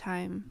allot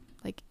time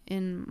like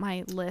in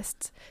my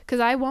lists,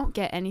 because I won't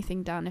get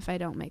anything done if I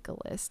don't make a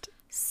list.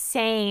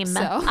 Same. So.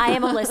 I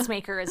am a list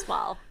maker as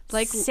well.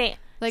 Like same.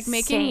 Like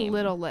making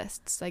little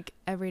lists like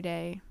every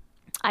day.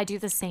 I do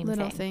the same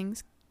little thing.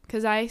 things,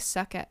 because I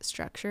suck at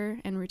structure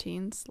and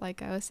routines,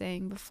 like I was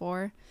saying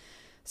before.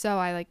 So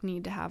I like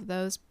need to have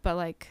those, but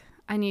like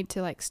I need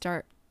to like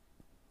start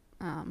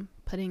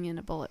putting in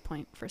a bullet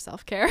point for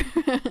self-care.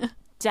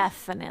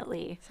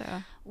 Definitely. So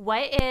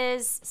what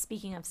is,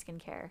 speaking of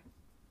skincare,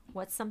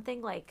 what's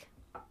something like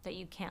that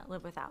you can't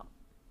live without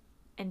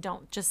and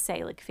don't just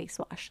say like face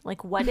wash.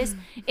 Like what is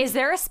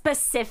there a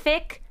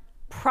specific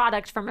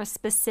product from a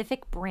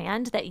specific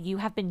brand that you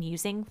have been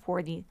using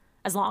for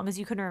as long as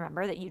you can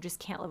remember that you just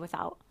can't live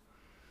without?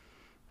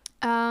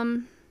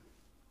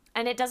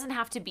 And it doesn't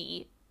have to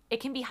be, it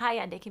can be high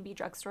end, it can be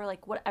drugstore,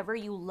 like whatever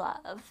you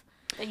love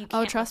that you can't.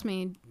 Oh, trust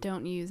me,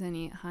 don't use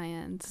any high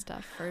end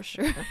stuff for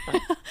sure.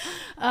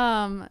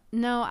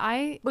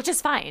 No, which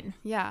is fine.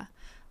 Yeah.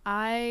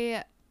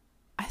 I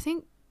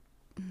think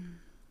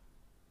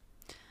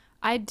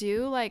I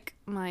do like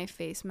my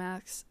face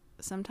masks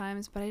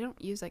sometimes, but I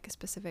don't use like a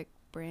specific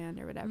brand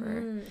or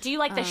whatever. Do you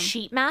like the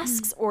sheet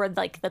masks or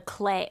like the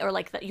clay or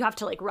like you have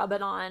to like rub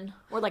it on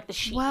or like the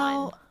sheet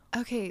one?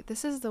 Okay,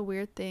 this is the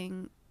weird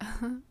thing.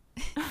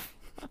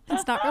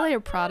 It's not really a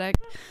product,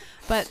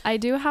 but I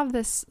do have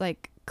this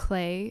like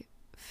clay.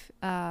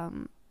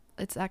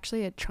 It's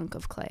actually a chunk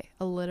of clay,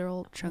 a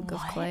literal chunk of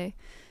clay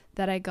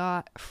that I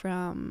got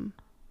from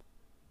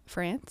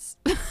France.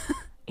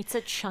 It's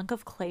a chunk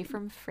of clay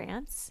from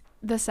France?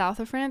 The south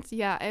of France?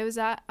 Yeah, it was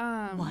at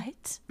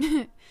what?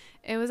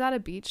 It was at a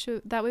beach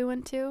that we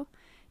went to,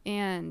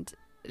 and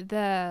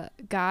the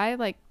guy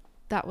like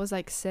that was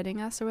like sitting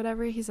us or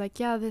whatever, he's like,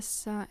 yeah,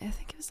 this I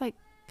think it was like,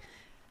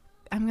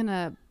 I'm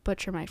gonna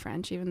butcher my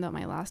French even though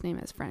my last name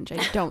is French.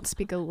 I don't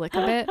speak a lick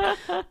of it.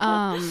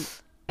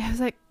 It was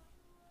like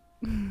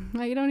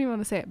I don't even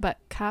want to say it, but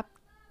Cap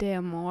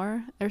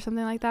d'Amour or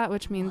something like that,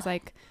 which means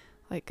like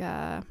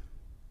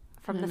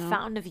from the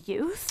fountain of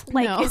youth?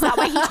 Like, no. Is that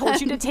why he told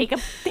you to take a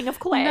thing of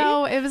clay?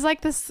 No, it was like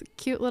this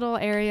cute little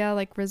area,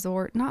 like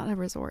resort. Not a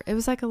resort. It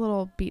was like a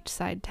little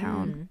beachside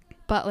town.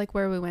 But like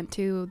where we went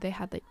to, they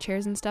had like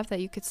chairs and stuff that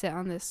you could sit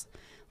on this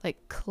like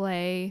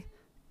clay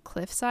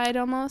cliffside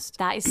almost.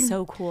 That is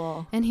so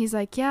cool. And he's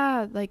like,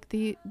 yeah, like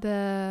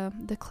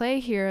the clay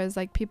here is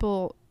like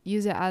people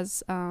use it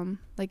as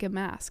like a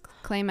mask,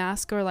 clay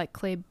mask, or like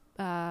clay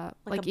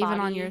like even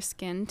on your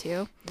skin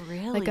too.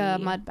 Really? Like a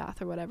mud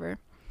bath or whatever.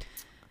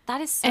 That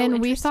is so and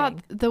interesting. we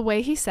thought the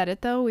way he said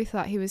it though, we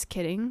thought he was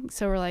kidding.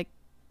 So we're like,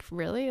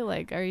 really?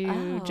 Like, are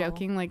you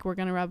joking? Like, we're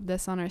gonna rub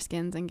this on our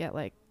skins and get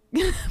like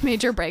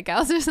major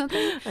breakouts or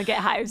something? Like get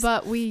hives.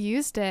 But we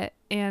used it,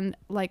 and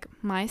like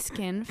my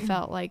skin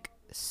felt like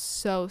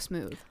so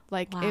smooth.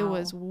 Like it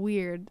was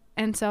weird.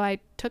 And so I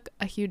took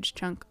a huge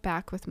chunk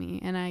back with me,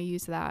 and I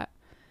use that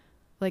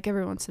like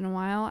every once in a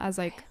while as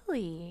like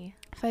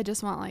if I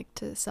just want like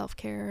to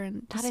self-care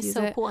and just that is use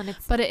so it. cool. And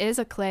but it is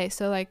a clay,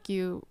 so like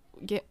you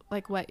get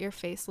like wet your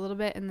face a little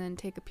bit and then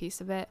take a piece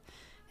of it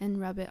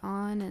and rub it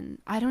on, and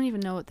I don't even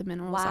know what the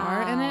minerals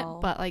are in it,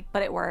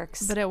 but it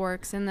works.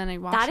 And then I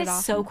wash it off. That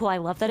is so cool. I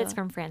love that it's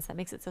from France. That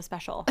makes it so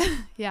special.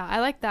 Yeah, I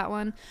like that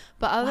one.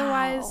 But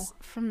otherwise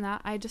from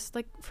that, I just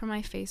like for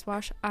my face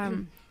wash,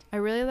 I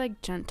really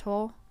like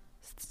gentle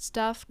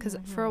stuff, because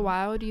for a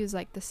while I would use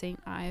like the St.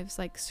 Ives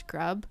like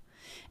scrub,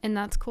 and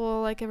that's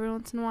cool like every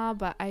once in a while,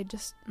 but I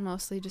just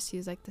mostly just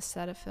use like the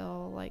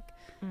Cetaphil like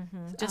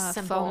just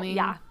simple foaming,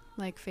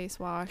 like face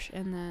wash.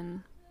 And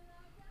then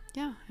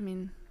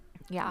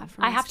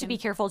I have to be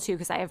careful too,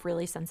 because I have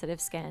really sensitive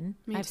skin.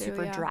 I have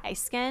super dry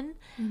skin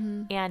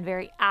and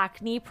very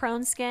acne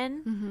prone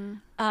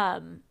skin.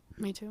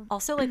 Me too.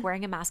 Also, like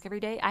wearing a mask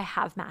every day, I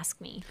have mask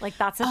me. Like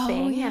that's a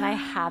thing, and I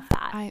have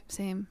that.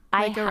 Same.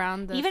 Like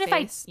around the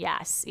face.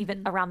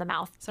 Even around the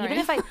mouth. Sorry. Even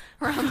if I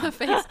around the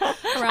face.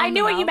 I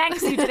knew what you meant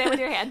because you did it with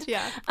your hand.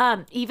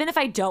 Yeah. Even if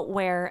I don't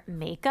wear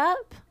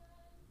makeup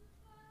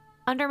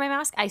under my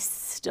mask, I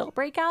still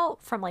break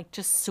out from like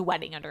just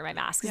sweating under my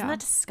mask. Isn't that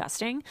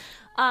disgusting?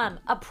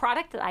 A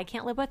product that I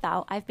can't live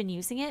without. I've been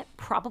using it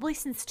probably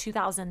since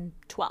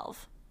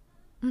 2012.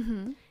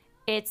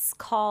 It's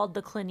called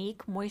the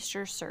Clinique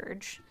Moisture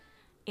Surge,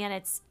 and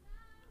it's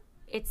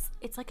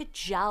like a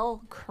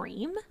gel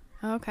cream.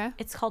 Okay.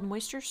 It's called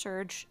Moisture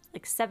Surge,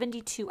 like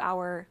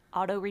 72-hour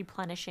auto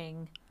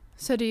replenishing.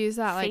 So do you use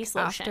that like face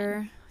lotion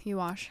after you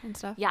wash and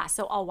stuff? Yeah.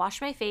 So I'll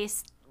wash my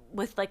face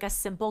with like a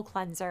simple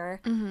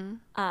cleanser,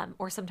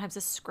 or sometimes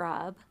a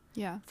scrub.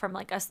 Yeah. From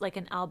like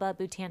an Alba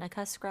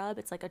Botanica scrub.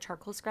 It's like a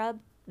charcoal scrub.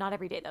 Not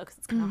every day though, because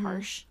it's kind of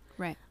harsh.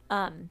 Right.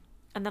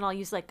 And then I'll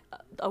use like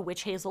a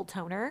witch hazel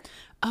toner.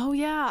 Oh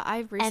yeah,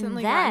 I've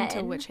recently gotten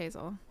to witch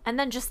hazel. And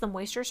then just the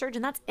Moisture Surge,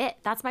 and that's it.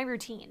 That's my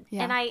routine.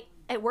 Yeah. And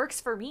it works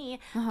for me.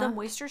 The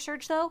Moisture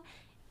Surge though,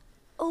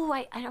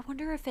 I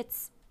wonder if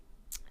it's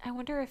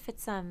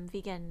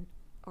vegan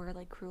or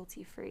like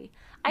cruelty free.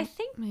 I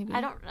think maybe.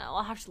 I don't know.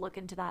 I'll have to look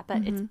into that.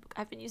 But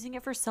I've been using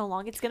it for so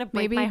long. It's gonna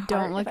break my heart.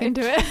 Maybe don't look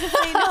into it.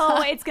 I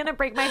know it's gonna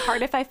break my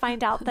heart if I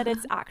find out that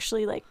it's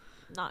actually like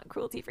not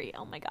cruelty free.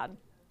 Oh my god.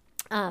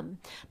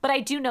 But I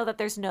do know that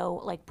there's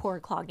no like pore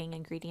clogging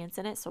ingredients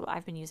in it, so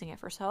I've been using it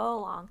for so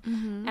long,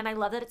 and I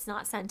love that it's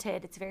not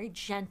scented. It's very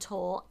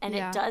gentle, and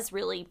it does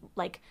really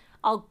like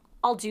I'll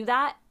do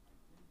that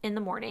in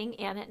the morning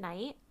and at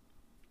night,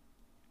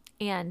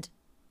 and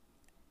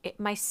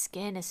my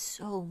skin is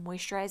so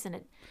moisturized,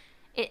 and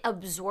it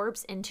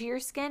absorbs into your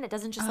skin. It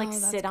doesn't just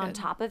that's sit on good.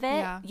 top of it.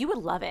 Yeah. You would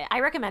love it. I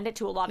recommend it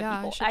to a lot of Yeah, I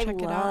people. should check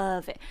it out.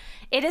 love it.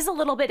 It is a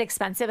little bit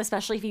expensive,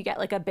 especially if you get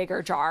like a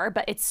bigger jar,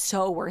 but it's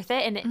so worth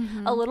it.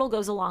 And a little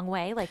goes a long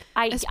way. Like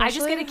I just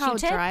Especially get a how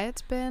Q-tip. dry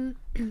it's been.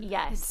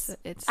 Yes.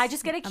 It's I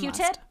just get a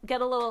Q-tip, must.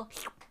 get a little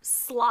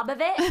slob of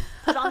it,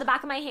 put it on the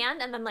back of my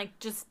hand, and then like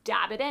just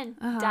dab it in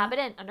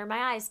under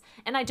my eyes.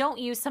 And I don't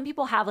use, some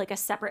people have like a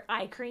separate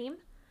eye cream.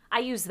 I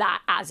use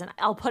that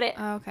I'll put it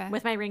Okay.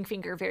 with my ring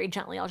finger very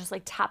gently. I'll just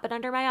like tap it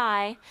under my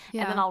eye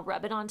and then Yeah. I'll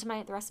rub it onto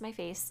the rest of my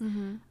face.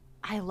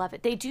 I love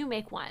it. They do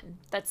make one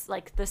that's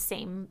like the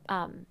same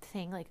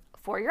thing, like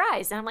for your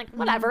eyes. And I'm like,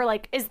 whatever,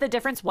 like is the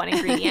difference one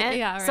ingredient?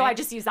 Yeah, So I right.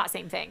 just use that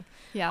same thing.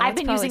 Yeah, I've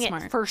that's been using probably it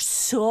smart. for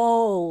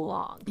so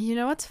long. You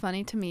know what's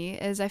funny to me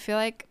is I feel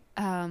like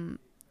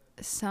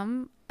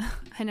some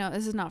I know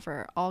this is not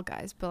for all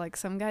guys, but like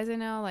some guys I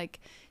know like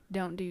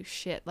don't do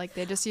shit. Like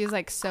they just use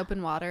like soap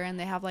and water and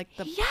they have like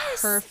the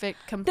Yes.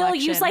 perfect complexion.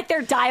 They'll use like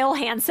their Dial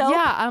hand soap.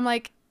 Yeah, I'm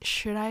like,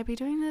 should I be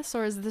doing this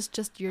or is this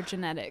just your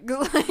genetics?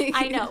 Like,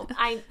 I know.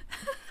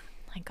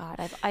 My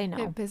God, I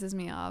know. It pisses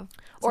me off.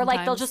 Or like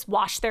they'll sometimes. just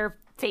wash their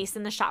face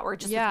in the shower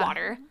just with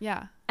water,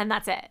 Yeah. and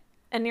that's it.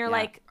 And you're Yeah.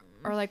 like,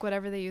 Or like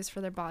whatever they use for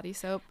their body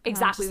soap. And I'm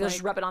exactly, they'll just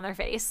just rub it on their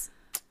face.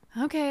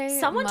 like, okay.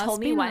 Someone must told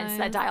me be once that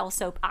nice. Dial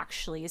soap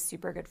actually is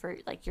super good for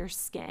like your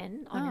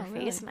skin on your Oh,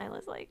 face, really? and I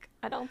was like,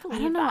 I don't believe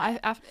I don't know.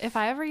 that. If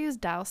I ever use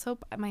Dial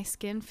soap, my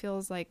skin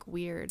feels like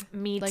weird.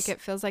 Me Like too.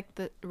 it feels like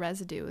the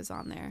residue is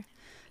on there.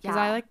 Because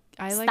Yeah. I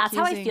like. That's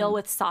how I using- feel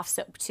with soft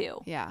soap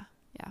too. Yeah.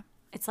 Yeah.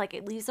 It's like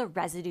it leaves a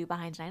residue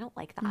behind, and I don't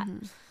like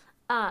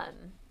that.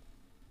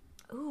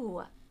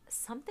 Ooh,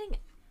 something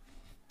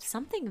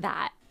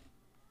that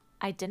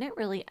I didn't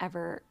really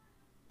ever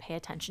pay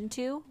attention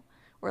to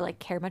or like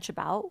care much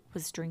about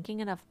was drinking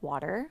enough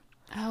water.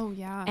 Oh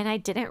yeah. And I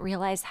didn't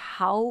realize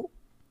how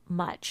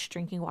much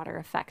drinking water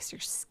affects your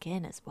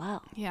skin as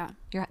well. Yeah.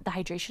 The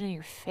hydration in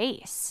your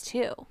face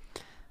too.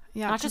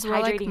 Yeah. Not just 'cause we're,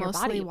 like, hydrating your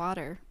mostly body.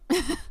 water.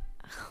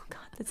 Oh God,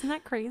 isn't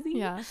that crazy?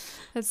 Yeah.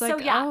 It's So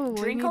like yeah, oh,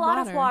 we drink need a lot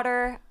of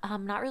water.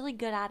 I'm not really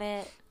good at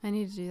it. I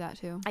need to do that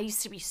too. I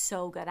used to be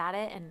so good at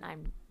it, and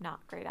I'm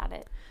not great at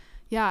it.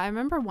 Yeah, I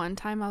remember one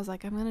time I was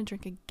like, I'm gonna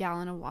drink a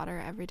gallon of water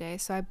every day.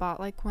 So I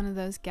bought like one of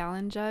those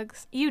gallon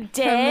jugs You from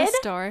did? the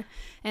store,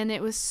 and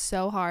it was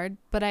so hard.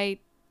 But I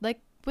like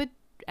would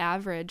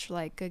average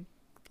like a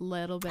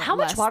little bit. How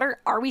much less, water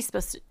are we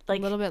supposed to A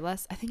like? little bit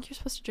less. I think you're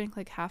supposed to drink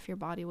like half your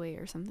body weight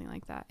or something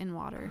like that in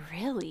water.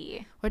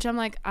 Really? Which I'm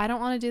like, I don't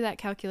want to do that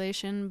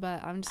calculation,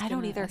 but I'm just. I don't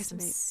gonna either because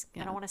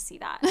estimate. I don't want to see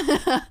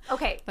that.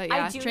 Okay, But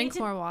yeah, I do drink need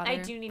to, more water, I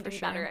do need to for be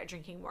better sure. at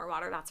drinking more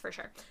water. That's for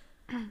sure.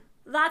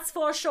 That's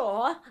for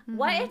sure.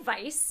 What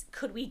advice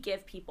could we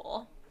give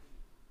people?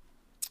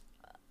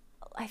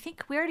 I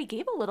think we already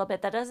gave a little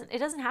bit. It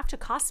doesn't have to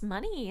cost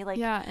money. Like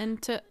Yeah, and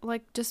to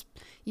like just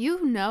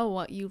you know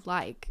what you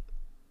like,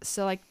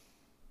 so like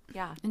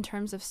yeah. in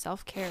terms of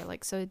self-care,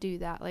 like so do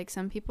that. Like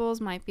some people's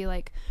might be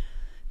like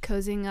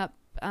cozying up,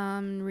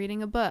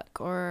 reading a book,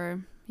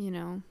 or you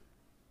know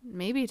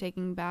maybe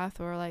taking a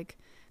bath, or like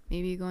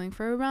maybe going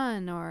for a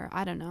run, or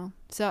I don't know.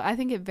 So I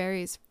think it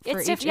varies for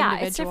each individual. Yeah,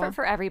 it's different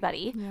for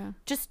everybody. Yeah.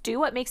 Just do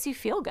what makes you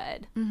feel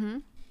good. Mm-hmm.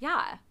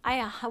 Yeah,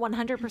 I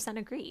 100%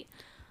 agree.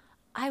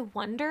 I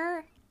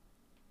wonder.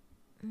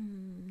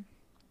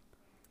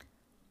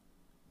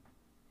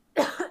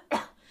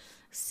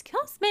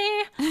 Excuse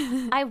me.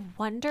 I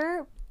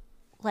wonder,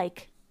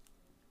 like,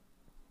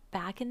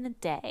 back in the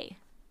day.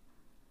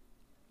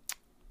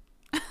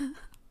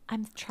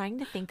 I'm trying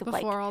to think of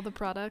Before like all the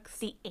products,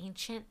 the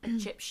ancient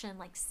Egyptian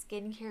like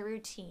skincare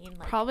routine.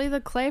 Like, probably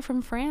the clay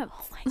from France.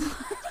 oh my God,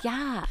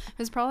 yeah. It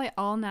was probably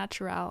all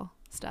natural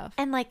stuff.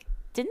 And like,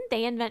 didn't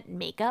they invent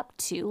makeup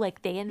too?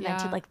 Like they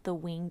invented Yeah. like the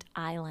winged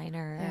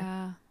eyeliner.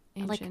 Yeah,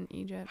 Like, ancient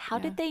Egypt. How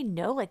yeah. did they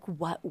know like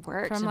what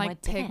worked from and like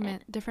what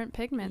didn't? different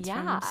pigments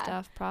Yeah. from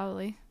stuff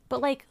probably.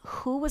 But like,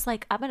 who was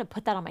like, I'm gonna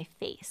put that on my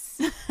face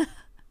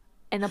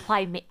and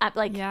apply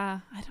like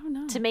Yeah, I don't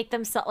know. to make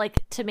them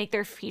to make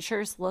their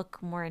features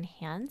look more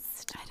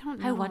enhanced? I don't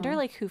know. I wonder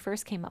like who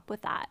first came up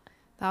with that,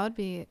 that would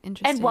be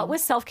interesting. and what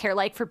was self care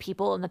like for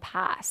people in the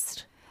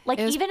past? Like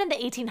It was- even in the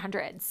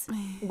 1800s,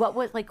 what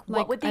would like,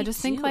 what would they I just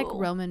do? think like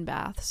Roman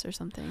baths or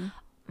something.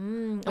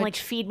 Like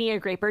feed me a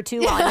grape or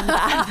two while I'm in the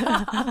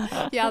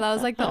bath Yeah, that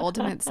was like the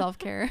ultimate self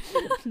care.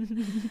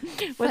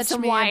 with Fetch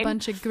some me wine. a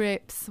bunch of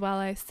grapes while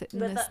I sit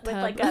in with, this with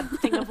tub. like a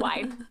thing of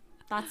wine.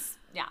 That's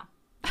yeah.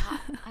 God,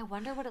 I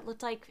wonder what it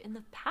looked like in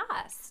the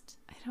past.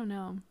 I don't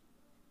know.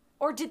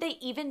 Or did they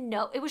even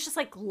know? It was just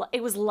like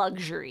it was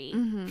luxury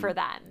for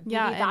them.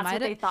 Yeah, Maybe that's what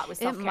they thought was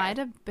it self-care. might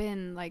have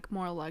been like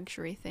more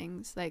luxury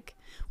things, like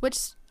which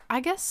I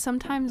guess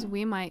sometimes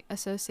we might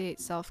associate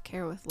self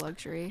care with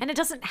luxury. And it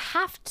doesn't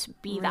have to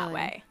be that Really.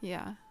 way.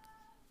 Yeah,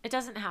 It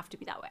doesn't have to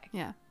be that way.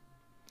 yeah,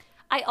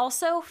 I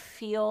also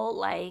feel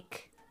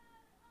like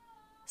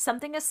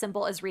something as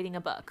simple as reading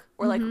a book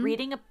or like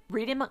reading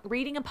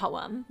a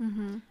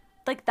poem.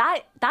 Like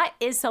that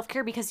is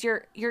self-care because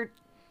you're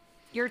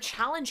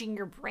challenging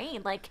your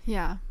brain. Like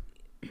yeah.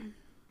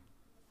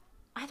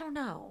 I don't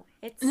know.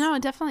 It's No,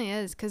 it definitely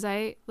is, because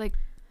I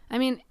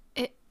mean,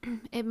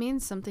 it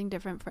means something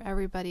different for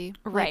everybody.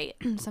 right.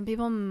 Like, some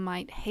people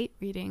might hate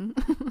reading,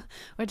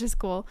 which is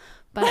cool,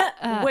 but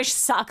Which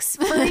sucks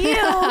for you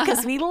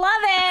because we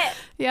love it.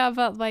 yeah,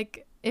 but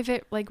like if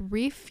it like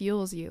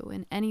refuels you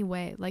in any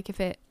way, like if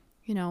it,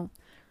 you know,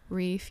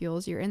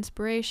 refuels your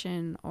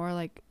inspiration or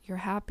like your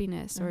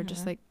happiness or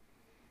just like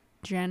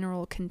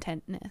general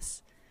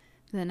contentness,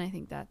 then I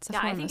think that's a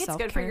form I think of it's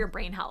self-care. good for your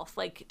brain health,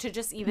 like to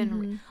just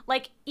even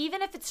like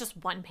even if it's just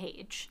one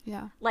page,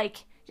 Yeah.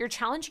 like you're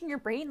challenging your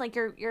brain, like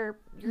you're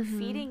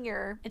feeding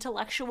your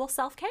intellectual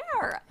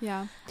self-care.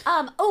 Yeah.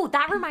 Oh,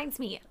 that reminds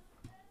me.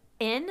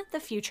 In the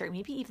future,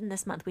 maybe even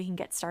this month, we can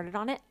get started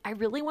on it. I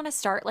really want to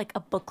start like a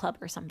book club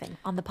or something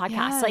on the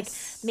podcast. Like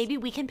Yes. maybe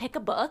we can pick a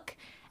book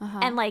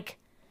and like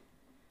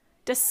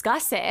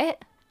discuss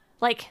it,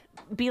 like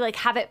be like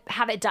have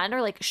it done,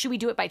 or like should we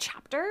do it by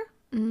chapter,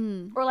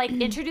 or like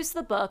introduce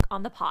the book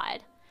on the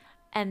pod,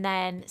 and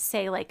then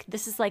say like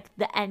this is like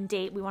the end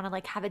date we want to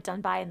like have it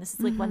done by, and this is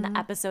like when the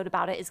episode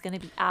about it is going to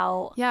be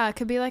out. Yeah, it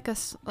could be like a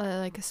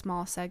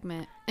small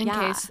segment in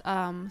Yeah. case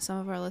some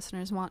of our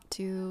listeners want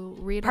to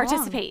read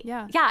Participate.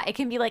 along. Yeah, it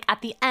can be like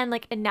at the end,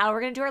 like, and now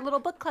we're gonna do our little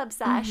book club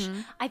sesh.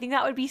 I think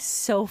that would be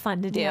so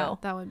fun to do. Yeah,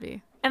 that would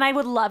be. And I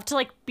would love to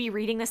like be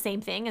reading the same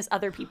thing as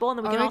other people, and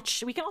then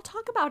we can all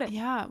talk about it.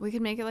 Yeah, we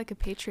could make it like a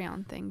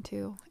Patreon thing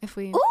too if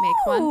we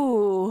make one.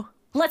 Ooh,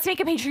 let's make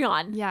a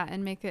Patreon. Yeah,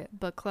 and make it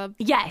book club.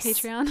 Yes.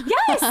 Patreon.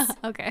 Yes.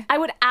 Okay. I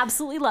would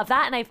absolutely love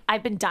that, and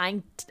I've been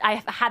dying.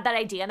 I've had that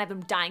idea, and I've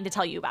been dying to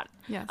tell you about it.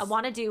 Yes. I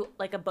want to do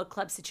like a book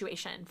club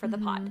situation for the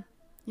pod.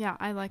 Yeah,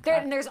 I like There,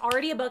 that. and there's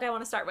already a book I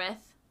want to start with.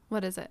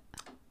 What is it?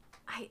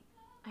 I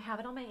have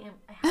it on my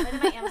I have it in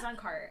my Amazon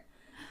cart.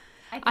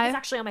 I think it's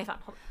actually on my phone.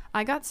 Hold on.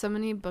 I got so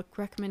many book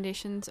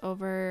recommendations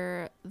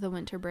over the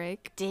winter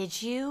break.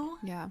 Did you?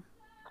 Yeah.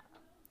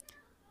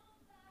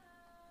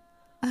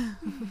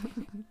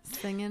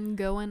 Singing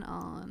going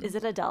on. Is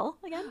it Adele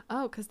again?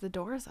 Oh, because the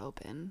door's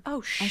open.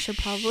 Oh, I should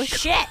probably.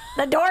 shit!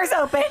 The door's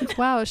open.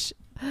 Wow.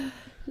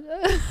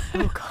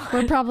 Oh god.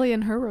 We're probably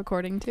in her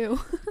recording too.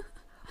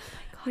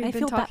 We've I been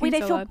feel bad. talking Wait, I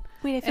so feel. loud.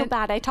 Wait, I feel And-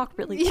 bad. I talk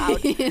really loud.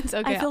 It's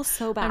okay. I feel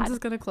so bad. I'm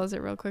just gonna close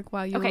it real quick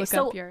while you Okay, look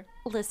so up your.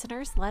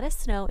 listeners, let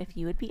us know if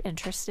you would be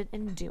interested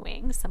in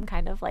doing some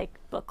kind of like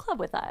book club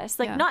with us.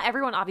 Like, Yeah. not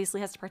everyone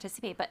obviously has to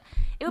participate, but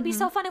it would be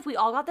so fun if we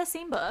all got the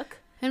same book.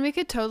 And we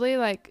could totally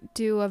like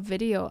do a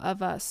video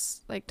of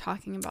us like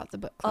talking about the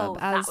book club Oh,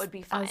 that as would be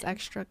as fun.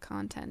 extra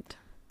content.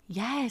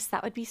 Yes,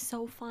 that would be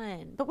so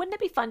fun. But wouldn't it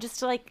be fun just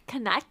to like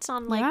connect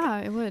on like Yeah,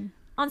 it would.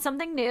 on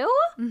something new?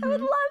 I would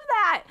love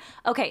that.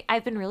 Okay,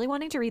 I've been really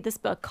wanting to read this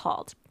book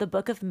called The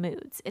Book of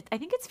Moods. I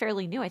think it's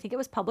fairly new. I think it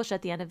was published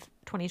at the end of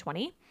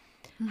 2020.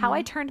 How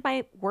I Turned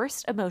My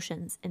Worst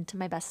Emotions into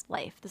My Best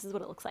Life. This is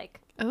what it looks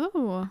like.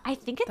 Oh, I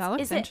think it's that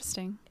looks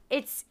interesting.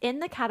 It's in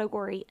the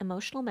category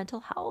emotional mental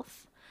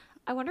health.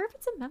 I wonder if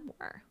it's a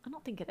memoir. I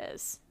don't think it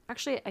is.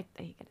 Actually, I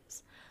think it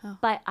is. Oh.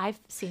 But I've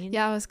seen.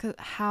 Yeah, it was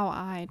how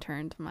I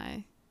turned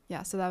my.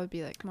 Yeah, so that would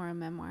be like more a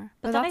memoir.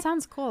 But then that I-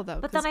 sounds cool though.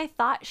 But then I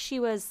thought she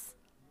was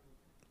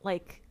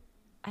like,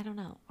 I don't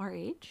know, our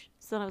age.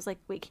 So then I was like,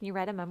 wait, can you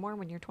write a memoir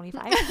when you're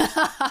 25?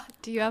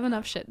 do you have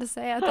enough shit to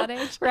say at that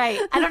age? Right.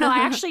 I don't know.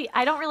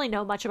 I don't really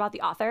know much about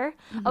the author.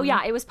 Oh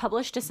yeah, it was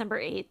published December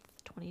 8th,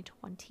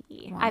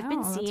 2020. Wow,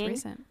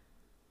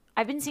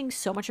 I've been seeing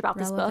so much about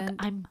this book. Relevant.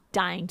 I'm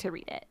dying to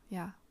read it.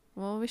 Yeah.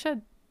 Well, we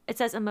should. It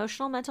says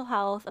emotional mental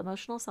health,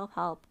 emotional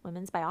self-help,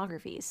 women's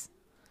biographies.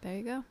 There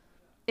you go.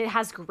 It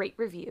has great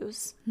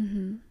reviews.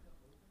 Mm-hmm.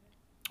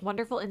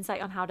 Wonderful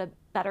insight on how to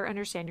better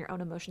understand your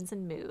own emotions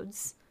and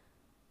moods.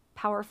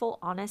 Powerful,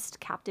 honest,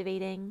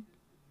 captivating.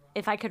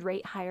 If I could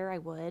rate higher, I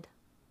would.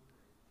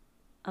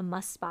 A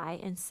must-buy,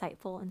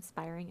 insightful,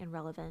 inspiring, and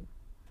relevant.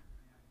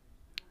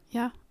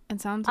 Yeah,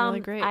 it sounds really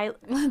great.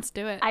 Let's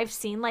do it. I've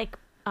seen like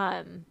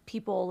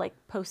people like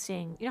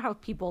posting, you know how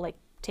people like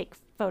take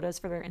photos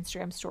for their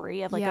Instagram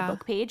story of like Yeah. a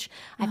book page.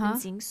 I've been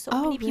seeing so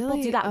Oh, many people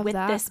really? do that Of with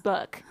that? this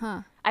book.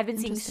 Huh. I've been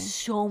seeing Interesting.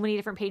 so many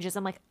different pages.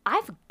 I'm like,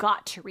 I've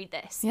got to read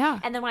this. Yeah.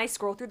 And then when I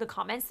scroll through the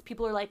comments,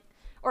 people are like,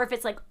 or if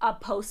it's like a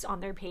post on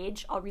their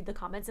page, I'll read the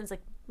comments and it's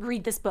like,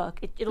 read this book.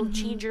 It'll Mm-hmm.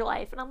 change your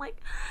life. And I'm like,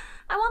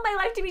 I want my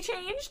life to be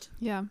changed.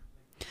 Yeah.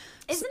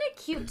 Isn't it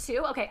cute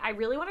too? Okay, I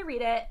really want to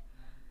read it.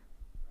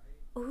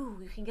 Ooh,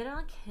 you can get it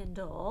on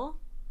Kindle.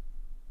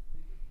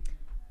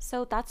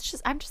 So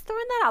I'm just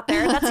throwing that out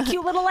there. That's a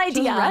cute little Just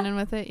idea. running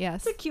with it.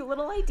 Yes. It's a cute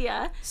little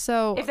idea.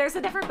 So If there's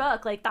a different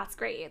book, like that's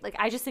great. Like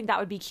I just think that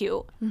would be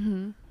cute. yeah,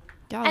 and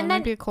that then-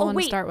 might be a cool oh, one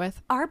wait. to start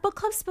with. Our book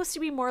club's supposed to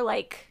be more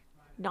like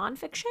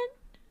nonfiction?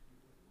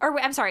 Or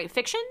I'm sorry,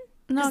 fiction?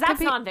 No, Because it could that's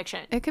be-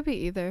 nonfiction. It could be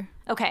either.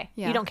 Okay.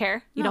 Yeah. You don't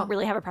care? You No. don't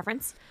really have a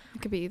preference?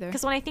 It could be either.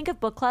 Because when I think of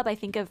book club, I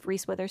think of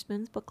Reese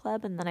Witherspoon's book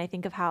club, and then I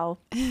think of how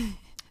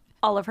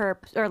all of her,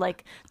 or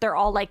like, they're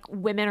all like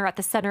women are at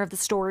the center of the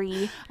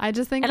story. I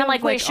just think And I'm of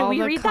like, wait, should all we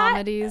the read that?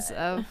 comedies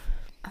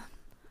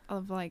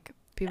of like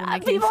people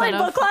making People fun in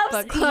of book clubs?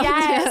 book clubs.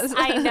 Yes,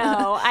 I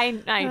know.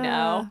 I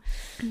know.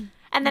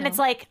 And And then it's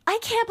like, I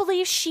can't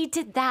believe she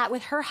did that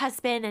with her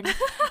husband.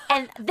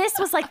 And this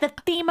was like the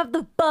theme of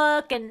the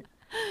book. And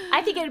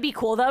I think it would be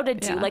cool, though, to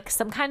do like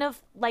some kind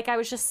of, like I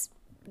was just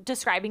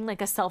describing,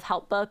 like a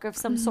self-help book of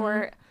some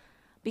sort.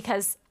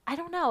 Because I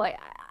don't know.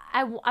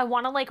 I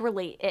want to like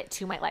relate it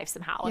to my life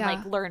somehow and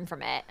like learn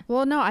from it.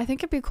 Well, no, I think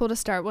it'd be cool to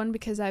start one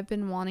because I've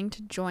been wanting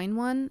to join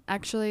one.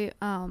 Actually,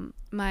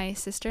 my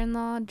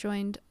sister-in-law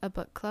joined a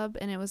book club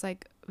and it was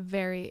like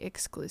very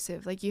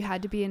exclusive. Like you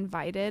had to be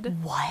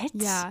invited. What?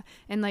 Yeah.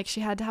 And like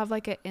she had to have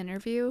like an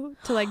interview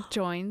to like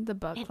join the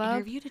book club. An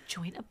interview to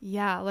join a...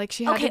 Yeah. Like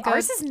she had to go...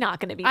 ours is not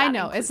going to be that I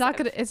know. inclusive. It's not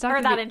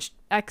going to be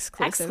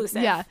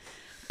exclusive. Yeah.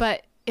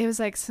 But it was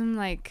like some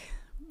like...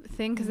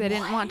 thing because they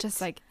didn't want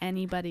just like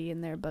anybody in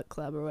their book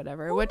club or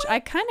whatever, which I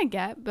kind of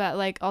get, but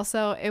like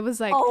also it was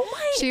like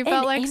she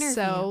felt like interview.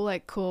 So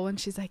like cool when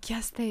she's like,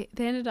 yes, they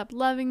ended up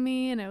loving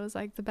me and it was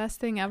like the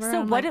best thing ever.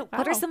 So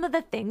what are some of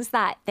the things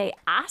that they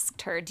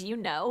asked her? Do you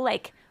know,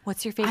 like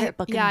what's your favorite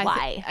book and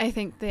why? I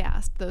think they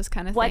asked those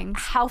kind of things.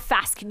 How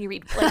fast can you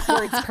read like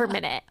words per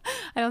minute?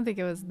 I don't think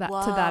it was that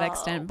to that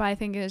extent, but I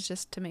think it was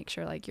just to make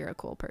sure like you're a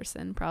cool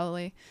person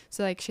probably.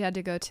 So like she had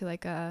to go to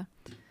like a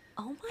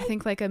I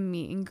think like a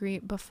meet and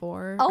greet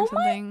before or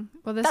something.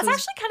 Well, that's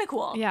actually kind of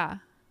cool. Yeah.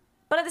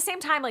 But at the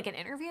same time, like an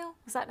interview,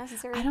 was that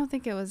necessary? I don't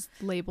think it was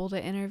labeled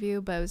an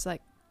interview, but it was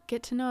like,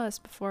 get to know us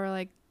before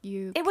like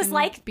you It was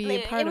like be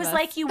a part of us.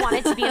 Like you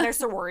wanted to be in their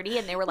sorority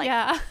and they were like,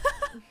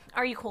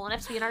 are you cool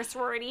enough to be in our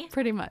sorority?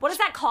 Pretty much. What is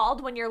that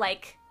called when you're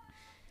like...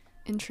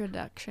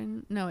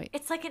 Introduction? No, wait.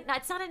 It's like,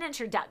 it's not an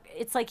introduction.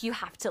 It's like you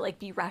have to like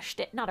be rushed.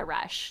 Not a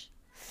rush.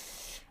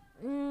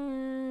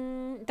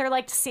 They're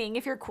like seeing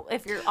if you're cool,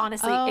 if you're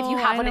honestly if you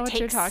have what it takes.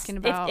 You're talking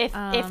about.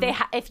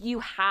 If you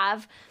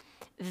have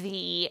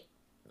the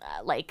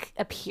like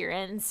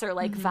appearance or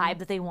like vibe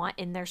that they want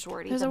in their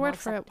sorority. There's a word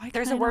for it.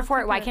 There's a word for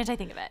it. Why can't I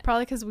think of it?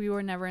 Probably because we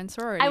were never in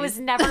sorority. I was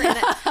never in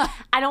it.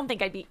 I don't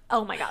think I'd be.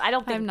 Oh my god, I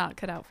don't think I'm not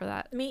cut out for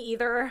that. Me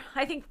either.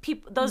 I think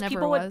those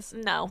people would.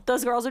 No,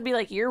 those girls would be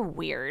like, you're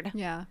weird.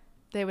 Yeah.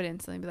 They would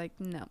instantly be like,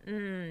 no.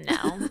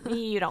 No,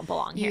 you don't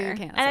belong here.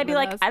 And I'd be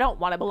like, I don't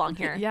want to belong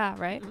here. Yeah,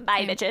 right?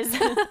 Bye, bitches.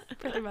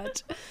 Pretty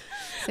much.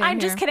 I'm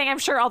just kidding. I'm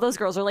sure all those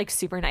girls are like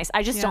super nice.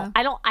 I just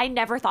I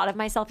never thought of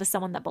myself as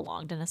someone that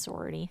belonged in a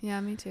sorority.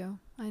 Yeah, me too.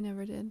 I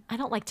never did. I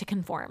don't like to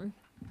conform.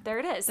 There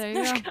it is. There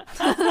you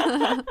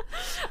go.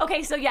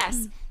 Okay, so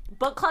yes,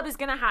 book club is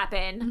going to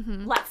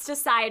happen. Let's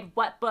decide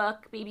what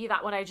book, maybe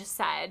that one I just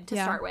said to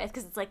start with,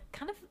 because it's like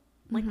kind of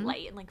like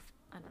light and like,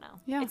 I don't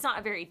know. Yeah. It's not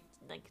a very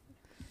like...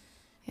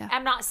 Yeah.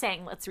 I'm not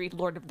saying let's read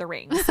Lord of the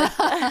Rings.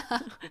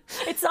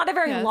 It's not a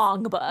very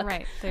long book.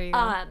 Right. There you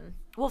go.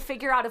 We'll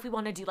figure out if we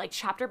want to do like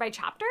chapter by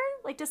chapter,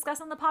 like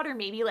discuss on the pod, or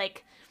maybe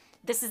like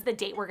this is the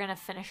date we're gonna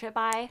finish it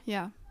by.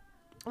 Yeah.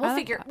 We'll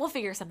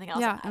figure something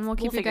else out. Yeah, and we'll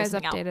keep you guys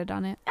updated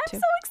on it too.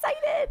 I'm so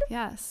excited.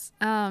 Yes.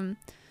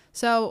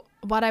 So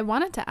what I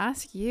wanted to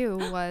ask you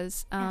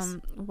was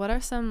what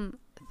are some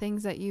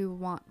things that you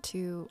want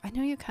to... I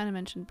know you kind of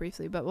mentioned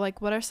briefly, but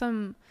like what are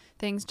some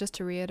things, just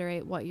to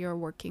reiterate, what you're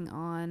working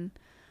on,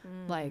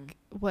 like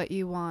what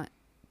you want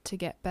to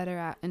get better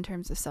at in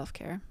terms of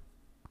self-care?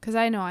 Because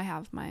I know I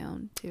have my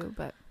own too,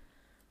 but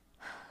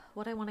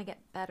what I want to get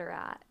better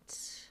at,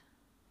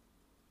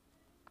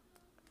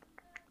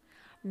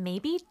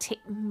 maybe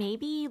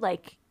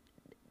like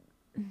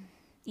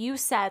you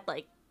said,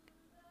 like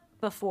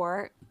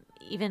before,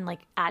 even like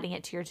adding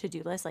it to your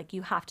to-do list, like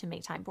you have to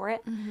make time for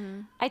it.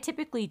 I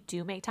typically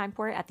do make time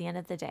for it at the end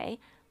of the day,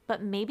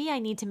 but maybe I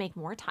need to make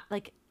more time.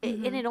 Like,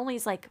 and it only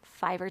is like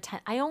 5 or 10.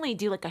 I only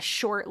do like a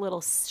short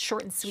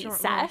and sweet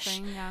sesh.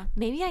 Thing, yeah.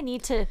 Maybe I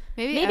need to.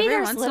 Maybe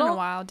every once in a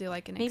while do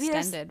like an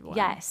extended one.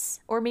 Yes,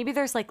 or maybe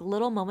there's like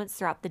little moments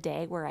throughout the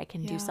day where I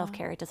can do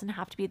self-care. It doesn't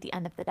have to be at the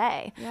end of the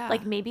day. Yeah.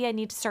 Like maybe I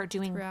need to start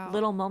doing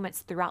little moments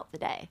throughout the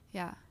day.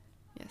 Yeah.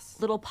 Yes.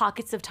 Little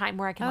pockets of time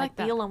where I can like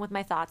be that. alone with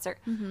my thoughts, or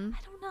I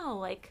don't know,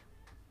 like.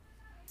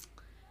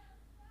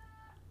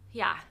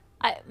 Yeah,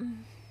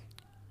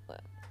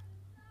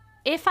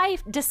 if I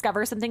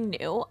discover something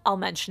new, I'll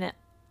mention it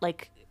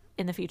like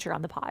in the future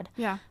on the pod.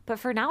 Yeah. But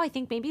for now, I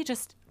think maybe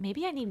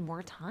I need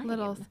more time.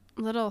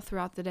 Little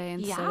throughout the day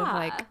instead of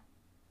like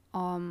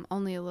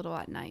only a little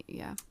at night.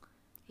 Yeah.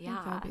 Yeah.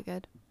 That would be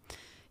good.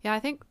 Yeah, I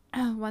think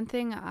one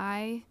thing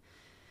I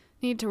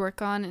need to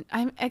work on,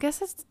 and I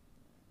guess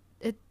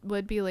it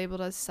would be labeled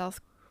as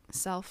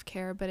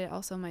self-care, but it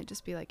also might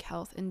just be like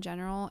health in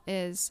general,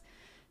 is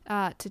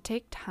to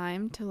take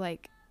time to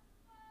like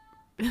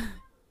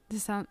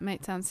this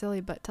might sound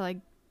silly, but to like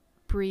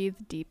breathe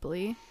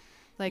deeply,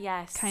 like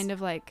kind of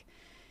like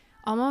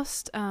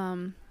almost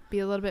be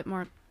a little bit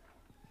more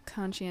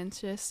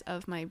conscientious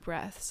of my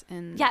breaths.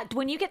 And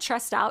when you get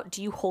stressed out,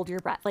 do you hold your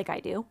breath like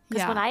I do?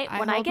 Because when I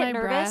hold get my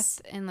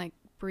nervous breath and like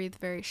breathe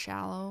very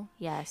shallow.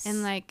 Yes.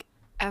 And like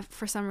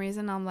for some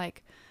reason I'm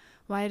like,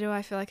 why do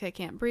I feel like I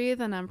can't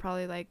breathe? And I'm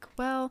probably like,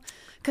 well,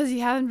 because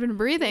you haven't been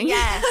breathing.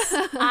 Yes.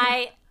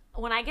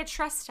 When I get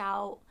stressed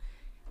out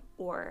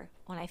or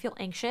when I feel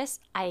anxious,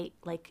 I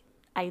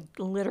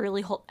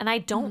literally hold, and I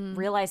don't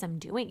realize I'm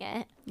doing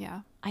it.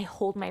 Yeah. I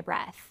hold my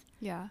breath.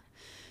 Yeah.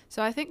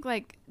 So I think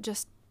like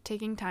just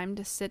taking time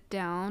to sit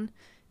down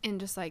and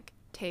just like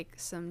take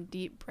some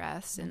deep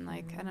breaths and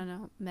like, I don't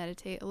know,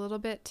 meditate a little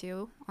bit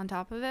too on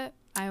top of it.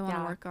 I want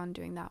to work on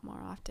doing that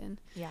more often.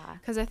 Yeah.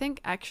 Because I think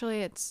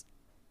actually it's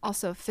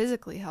also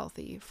physically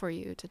healthy for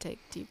you to take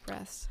deep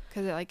breaths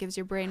because it like gives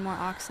your brain more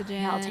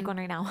oxygen. Yeah, I'll take one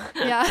right now.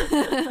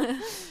 Yeah.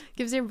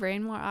 Gives your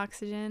brain more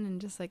oxygen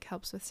and just like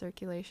helps with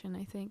circulation,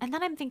 I think. And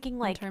then I'm thinking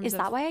like, is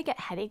that why I get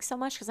headaches so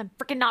much? Because I'm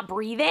freaking not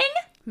breathing?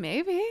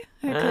 Maybe. It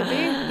could be.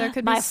 There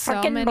could be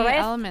so many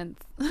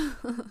elements.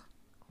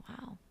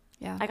 Wow.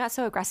 Yeah. I got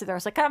so aggressive there. I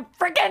was like, I'm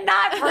freaking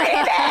not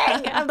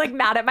breathing. I'm like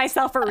mad at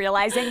myself for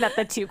realizing that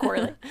the two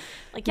correlate.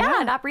 Like,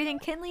 yeah, not breathing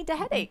can lead to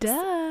headaches.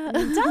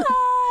 Duh.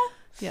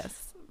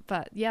 Yes.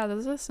 But yeah,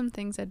 those are some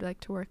things I'd like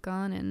to work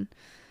on. And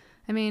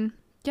I mean,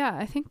 yeah,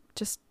 I think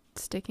just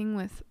sticking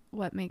with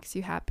what makes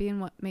you happy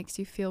and what makes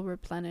you feel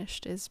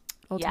replenished is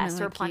ultimately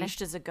Yes, replenished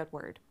key. is a good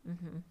word.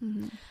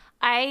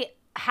 I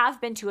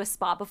have been to a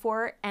spa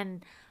before,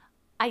 and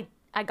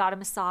I got a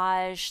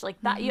massage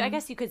like that. I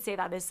guess you could say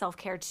that is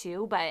self-care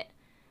too, but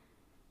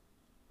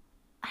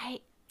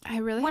I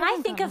really when I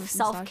think of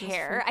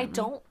self-care, I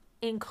don't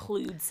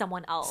include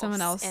someone else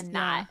in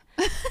that.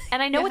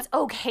 And I know it's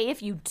okay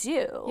if you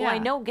do. I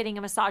know getting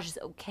a massage is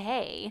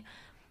okay.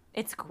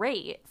 It's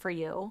great for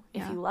you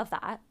if you love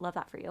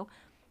that for you.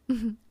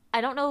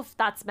 I don't know if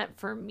that's meant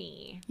for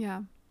me.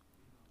 Yeah.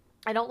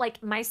 I don't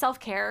like, my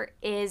self-care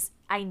is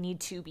I need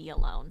to be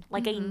alone.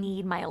 Like I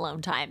need my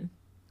alone time.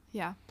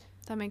 Yeah.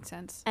 That makes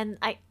sense. And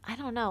I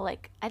don't know,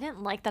 like I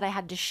didn't like that I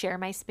had to share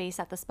my space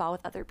at the spa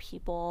with other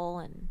people,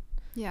 and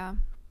yeah,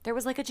 there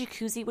was like a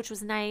jacuzzi, which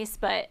was nice,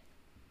 but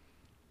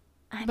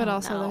I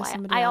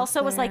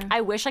also was like,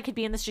 I wish I could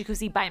be in this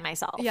jacuzzi by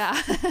myself. Yeah.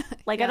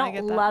 Like yeah, I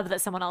don't love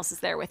that someone else is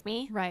there with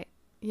me. Right.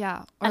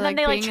 Yeah. Or and then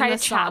they like try to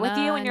chat with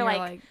you and you're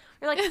like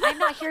I'm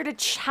not here to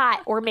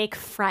chat or make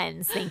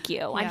friends. Thank you.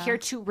 Yeah. I'm here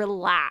to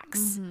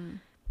relax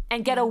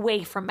and get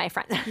away from my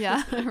friends.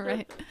 Yeah.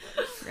 Right.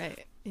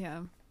 Right.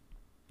 Yeah.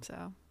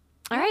 So.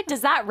 All right.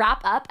 Does that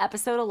wrap up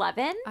episode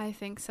 11? I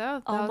think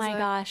so. Oh my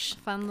gosh.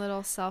 Fun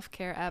little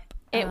self-care ep.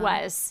 It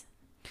was.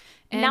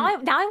 And now I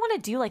want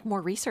to do like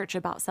more research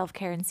about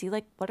self-care and see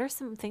like what are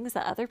some things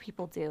that other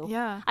people do.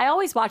 Yeah. I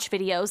always watch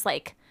videos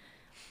like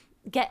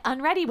get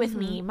unready with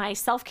me, my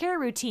self-care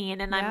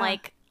routine. And I'm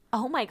like,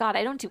 oh my God,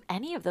 I don't do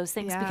any of those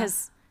things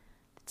because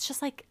it's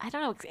just like, I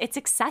don't know, it's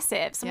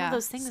excessive. Some of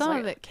those things. Some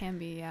of it can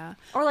be,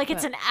 Or like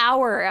it's an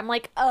hour. I'm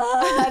like,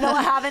 I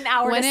don't have an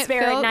hour to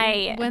spare at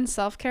night. When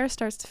self-care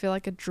starts to feel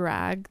like a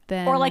drag,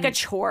 then. Or like a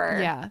chore.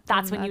 Yeah.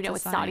 That's when you know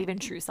it's not even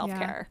true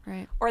self-care. Yeah,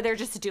 right. Or they're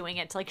just doing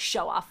it to like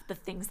show off the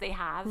things they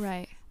have.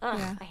 Right.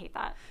 Ugh, I hate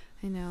that.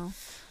 I know.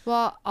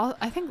 Well,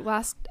 I think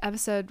last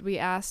episode we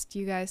asked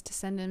you guys to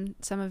send in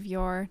some of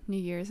your New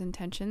Year's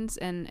intentions,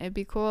 and it'd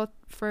be cool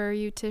for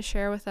you to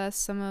share with us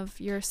some of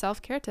your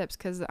self-care tips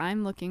because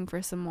I'm looking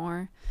for some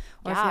more.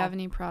 Or if you have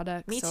any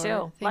products. Me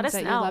too. Let us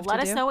know. Let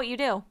us know what you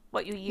do,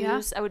 what you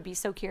use. I would be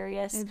so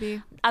curious. It'd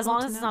be as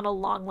long as it's not a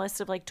long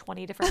list of like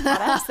 20 different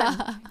products,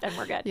 then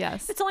we're good.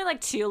 Yes. If it's only like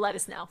 2, let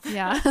us know.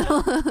 Yeah.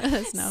 Let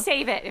us know.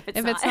 Save it if it's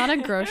not. If it's not a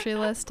grocery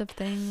list of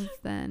things,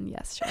 then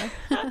yes, sure.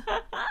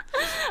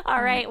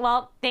 All right.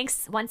 Well,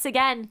 thanks once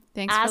again.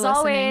 Thanks as for listening.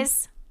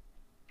 always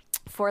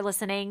for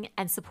listening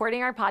and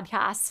supporting our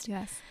podcast.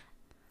 Yes.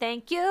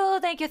 Thank you.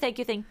 Thank you. Thank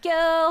you. Thank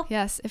you.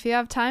 Yes. If you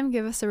have time,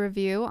 give us a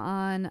review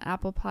on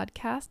Apple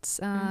Podcasts.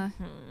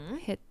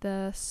 Hit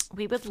the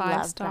we would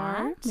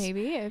 5-star, love that.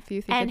 Maybe, if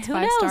you think and it's who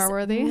 5-star knows?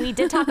 worthy. We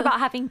did talk about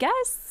having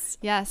guests.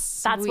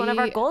 Yes. That's one of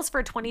our goals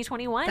for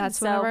 2021.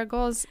 That's one of our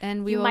goals.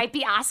 And we might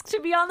be asked to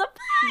be on the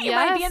You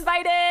might be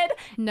invited.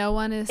 No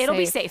one is It'll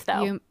safe. be safe,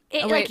 though.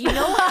 Wait. Like, you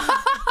know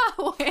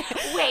what?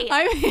 Wait.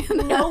 I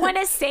mean, no one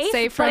is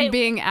safe from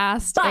being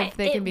asked if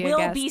they can be a guest.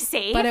 But it will be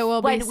safe. But it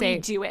will be when safe.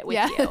 we do it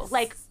with you.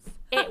 Like,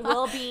 it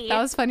will be. That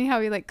was funny how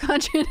we like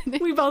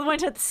contradicted. We both went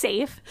to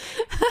safe.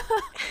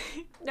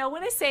 No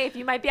one is safe.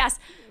 You might be asked.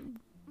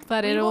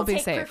 But it will be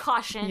safe. Take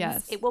precautions.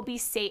 Yes. It will be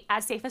safe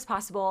as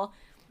possible.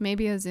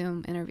 Maybe a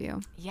Zoom interview.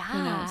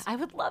 Yeah. I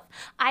would love.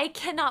 I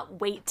cannot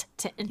wait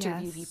to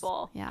interview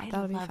people. Yeah, I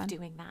that'll be fun. love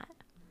doing that.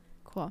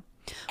 Cool.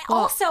 Well,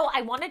 also,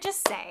 I want to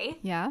just say.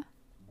 Yeah.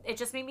 It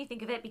just made me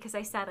think of it because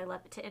I said I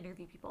love to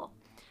interview people.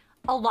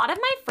 A lot of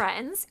my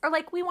friends are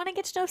like, we want to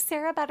get to know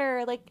Sarah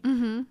better. Like,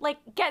 like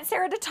get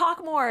Sarah to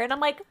talk more. And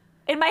I'm like,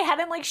 in my head,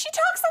 I'm like, she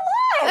talks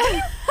a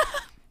lot.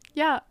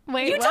 Yeah.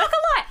 Wait, you talk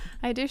a lot.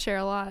 I do share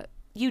a lot.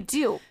 You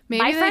do.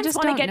 Maybe my friends just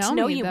want to don't get to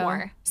know me, you though.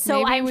 more. So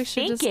Maybe I'm we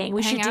should thinking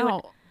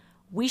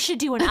we should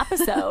do an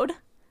episode.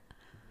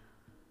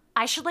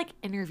 I should like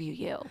interview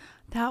you.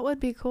 That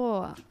would be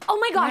cool. Oh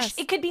my gosh. Yes.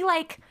 It could be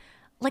like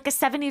a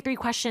 73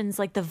 questions,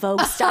 like the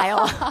Vogue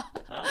style.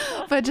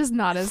 But just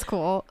not as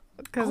cool.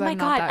 Oh my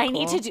God. I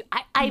need to do,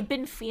 I've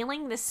been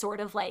feeling this sort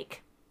of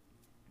like,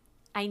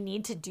 I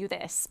need to do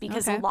this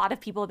because a lot of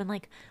people have been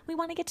like, we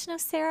want to get to know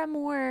Sarah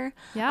more.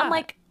 Yeah. I'm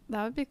like,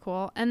 that would be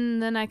cool.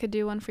 And then I could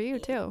do one for you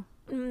too.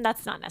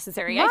 That's not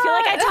necessary. I feel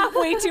like I talk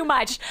way too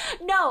much.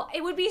 No,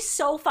 it would be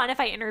so fun if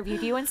I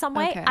interviewed you in some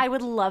way. Okay. I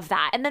would love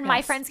that. And then my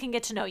Yes. friends can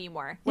get to know you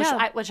more, which,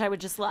 Yeah. which I would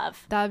just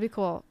love. That would be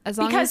cool. As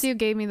long Because- as you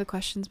gave me the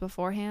questions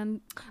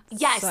beforehand.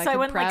 Yes, so I could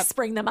wouldn't like prep.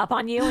 spring them up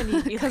on you. And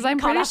you'd be Because like, I'm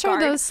caught pretty off sure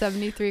guard. those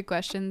 73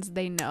 questions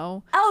they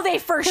know. Oh, they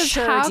for 'Cause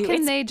sure how do. can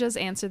It's- they just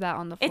answer that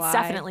on the fly? It's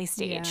definitely Yeah,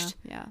 staged.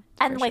 Yeah.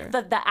 and for like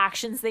sure. the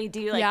actions they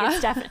do, like Yeah.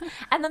 it's definitely.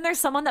 And then there's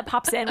someone that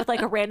pops in with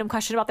like a random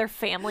question about their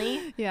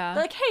family. Yeah.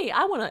 They're like, hey,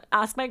 I want to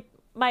ask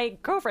my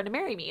girlfriend to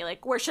marry me.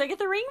 Like, where should I get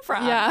the ring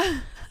from? Yeah.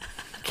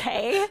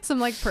 Okay. Some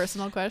like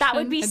personal question. That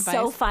would be advice.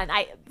 so fun.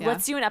 Yeah.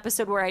 Let's do an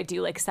episode where I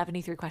do like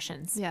 73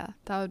 questions. Yeah,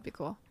 that would be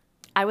cool.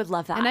 I would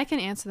love that. And I can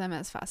answer them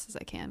as fast as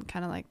I can,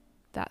 kind of like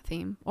that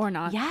theme or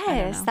not. I don't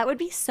Yes, know. that would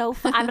be so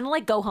fun. I'm gonna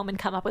like go home and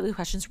come up with the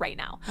questions right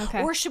now.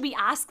 Okay. Or should we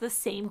ask the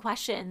same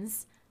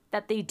questions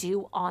that they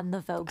do on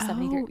the Vogue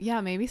 73? Oh, yeah,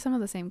 maybe some of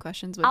the same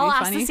questions would I'll be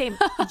ask funny. the same.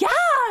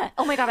 Yeah.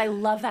 Oh my god, I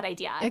love that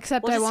idea.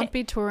 Except We'll I just won't ta-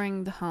 be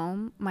touring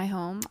my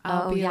home.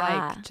 I'll Oh, be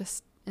yeah. like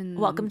just in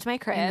Welcome to my in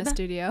crib. the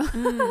studio.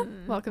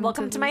 Welcome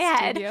Welcome to the my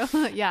head. studio.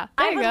 Yeah,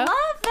 there I you would go.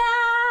 love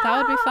that. That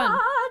would be fun.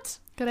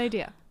 Good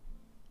idea.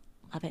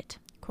 Love it.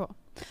 Cool.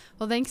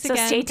 Well, thanks So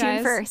again, stay tuned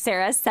guys. for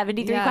Sarah's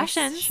 73 Yes,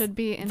 questions. Should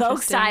be interesting.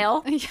 Vogue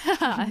style. Yeah,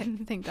 I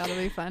think that'll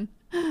be fun.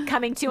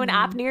 Coming to an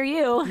app near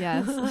you.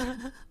 Yes.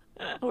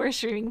 Or a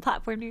streaming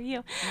platform near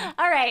you.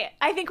 All right.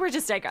 I think we're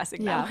just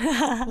digressing now.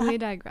 Yeah. We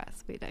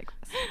digress. We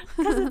digress.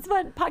 Because it's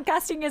fun.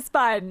 Podcasting is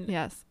fun.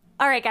 Yes.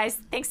 All right, guys.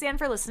 Thanks again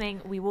for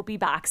listening. We will be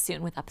back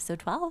soon with episode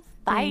 12.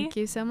 Bye. Thank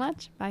you so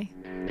much. Bye.